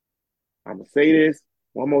 I'm gonna say this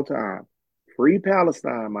one more time. Free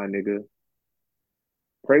Palestine, my nigga.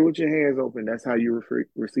 Pray with your hands open. That's how you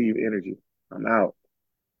receive energy. I'm out.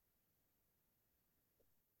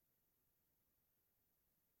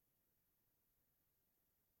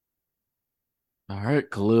 All right,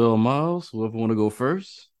 Khalil Miles, whoever want to go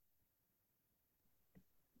first.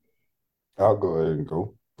 I'll go ahead and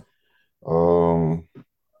go. Um,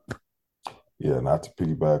 yeah, not to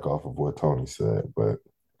piggyback off of what Tony said, but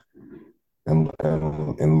in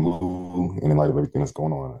lieu and in light of everything that's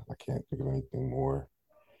going on, I can't think of anything more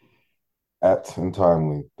apt and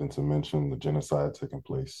timely than to mention the genocide taking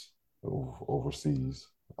place overseas.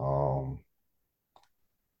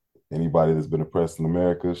 Anybody that's been oppressed in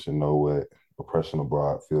America should know what oppression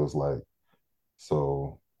abroad feels like.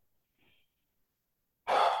 So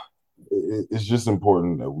it's just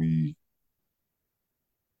important that we,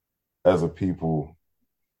 as a people,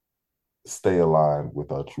 stay aligned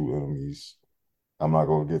with our true enemies. I'm not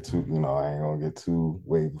gonna get too, I ain't gonna get too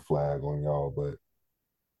wave the flag on y'all, but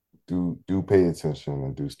do pay attention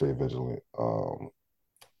and do stay vigilant.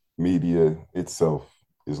 Media itself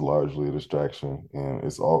is largely a distraction, and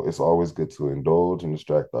it's always good to indulge and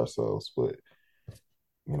distract ourselves, but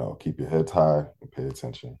keep your heads high and pay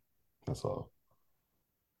attention. That's all.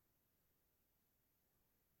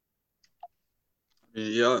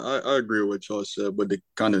 Yeah, I agree with what y'all said, but to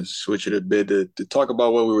kind of switch it a bit, to talk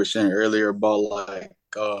about what we were saying earlier about like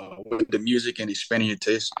with the music and expanding your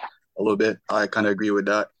taste a little bit, I kind of agree with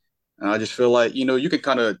that. And I just feel like, you can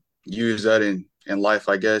kind of use that in life,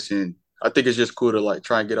 I guess. And I think it's just cool to like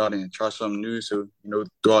try and get out and try something new. So,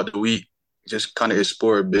 throughout the week, just kind of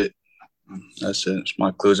explore a bit. That's it. It's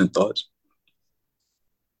my closing thoughts.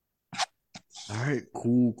 All right,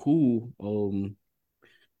 cool, cool.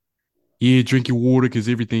 Yeah, drink your water because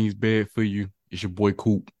everything's bad for you. It's your boy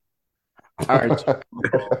Coop. All right,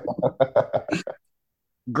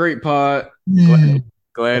 great pod.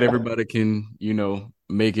 Glad everybody can,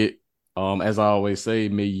 make it. As I always say,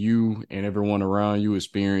 may you and everyone around you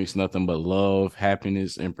experience nothing but love,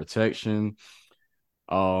 happiness, and protection.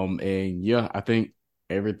 And yeah, I think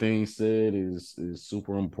everything said is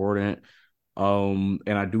super important. And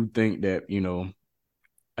I do think that,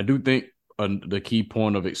 I do think the key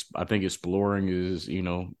point of I think exploring is,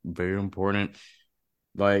 very important.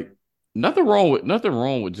 Like nothing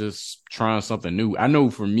wrong with just trying something new. I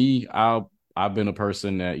know for me, I've been a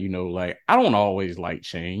person that, like I don't always like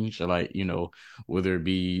change, like, whether it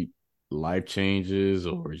be life changes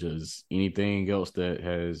or just anything else that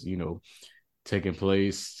has, taken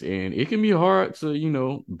place. And it can be hard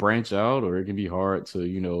to, branch out, or it can be hard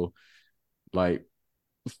to, like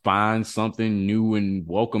find something new and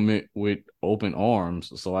welcome it with open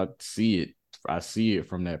arms. So I see it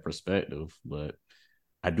from that perspective. But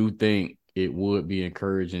I do think it would be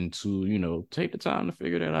encouraging to, take the time to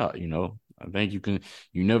figure that out. I think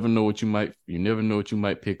you never know what you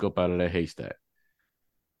might pick up out of that haystack.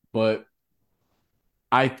 But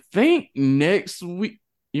I think next week,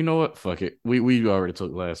 you know what? Fuck it. We already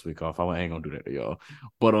took last week off. I ain't gonna do that to y'all.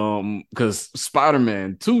 But because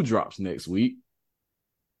Spider-Man 2 drops next week.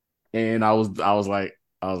 And I was like,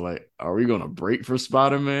 are we gonna break for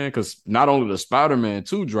Spider-Man? Because not only does Spider-Man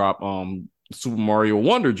 2 drop, Super Mario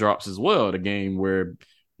Wonder drops as well, the game where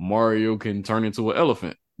Mario can turn into an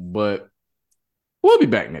elephant. But we'll be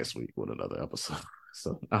back next week with another episode.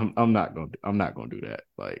 So I'm not gonna do that.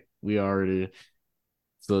 Like we already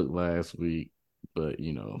took last week, but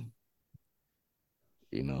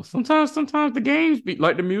sometimes the games be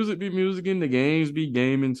like the music be music and the games be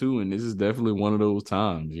gaming too, and this is definitely one of those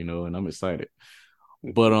times, and I'm excited.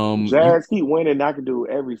 But Jazz keep winning. I can do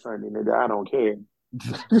every Sunday, nigga. I don't care.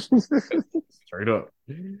 Straight up.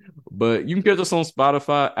 But you can catch us on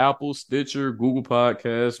Spotify, Apple, Stitcher, Google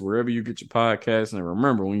Podcasts, wherever you get your podcasts. And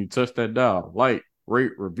remember, when you touch that dial, like,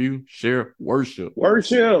 rate, review, share, worship.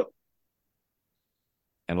 Worship.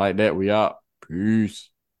 And like that, we out. Peace.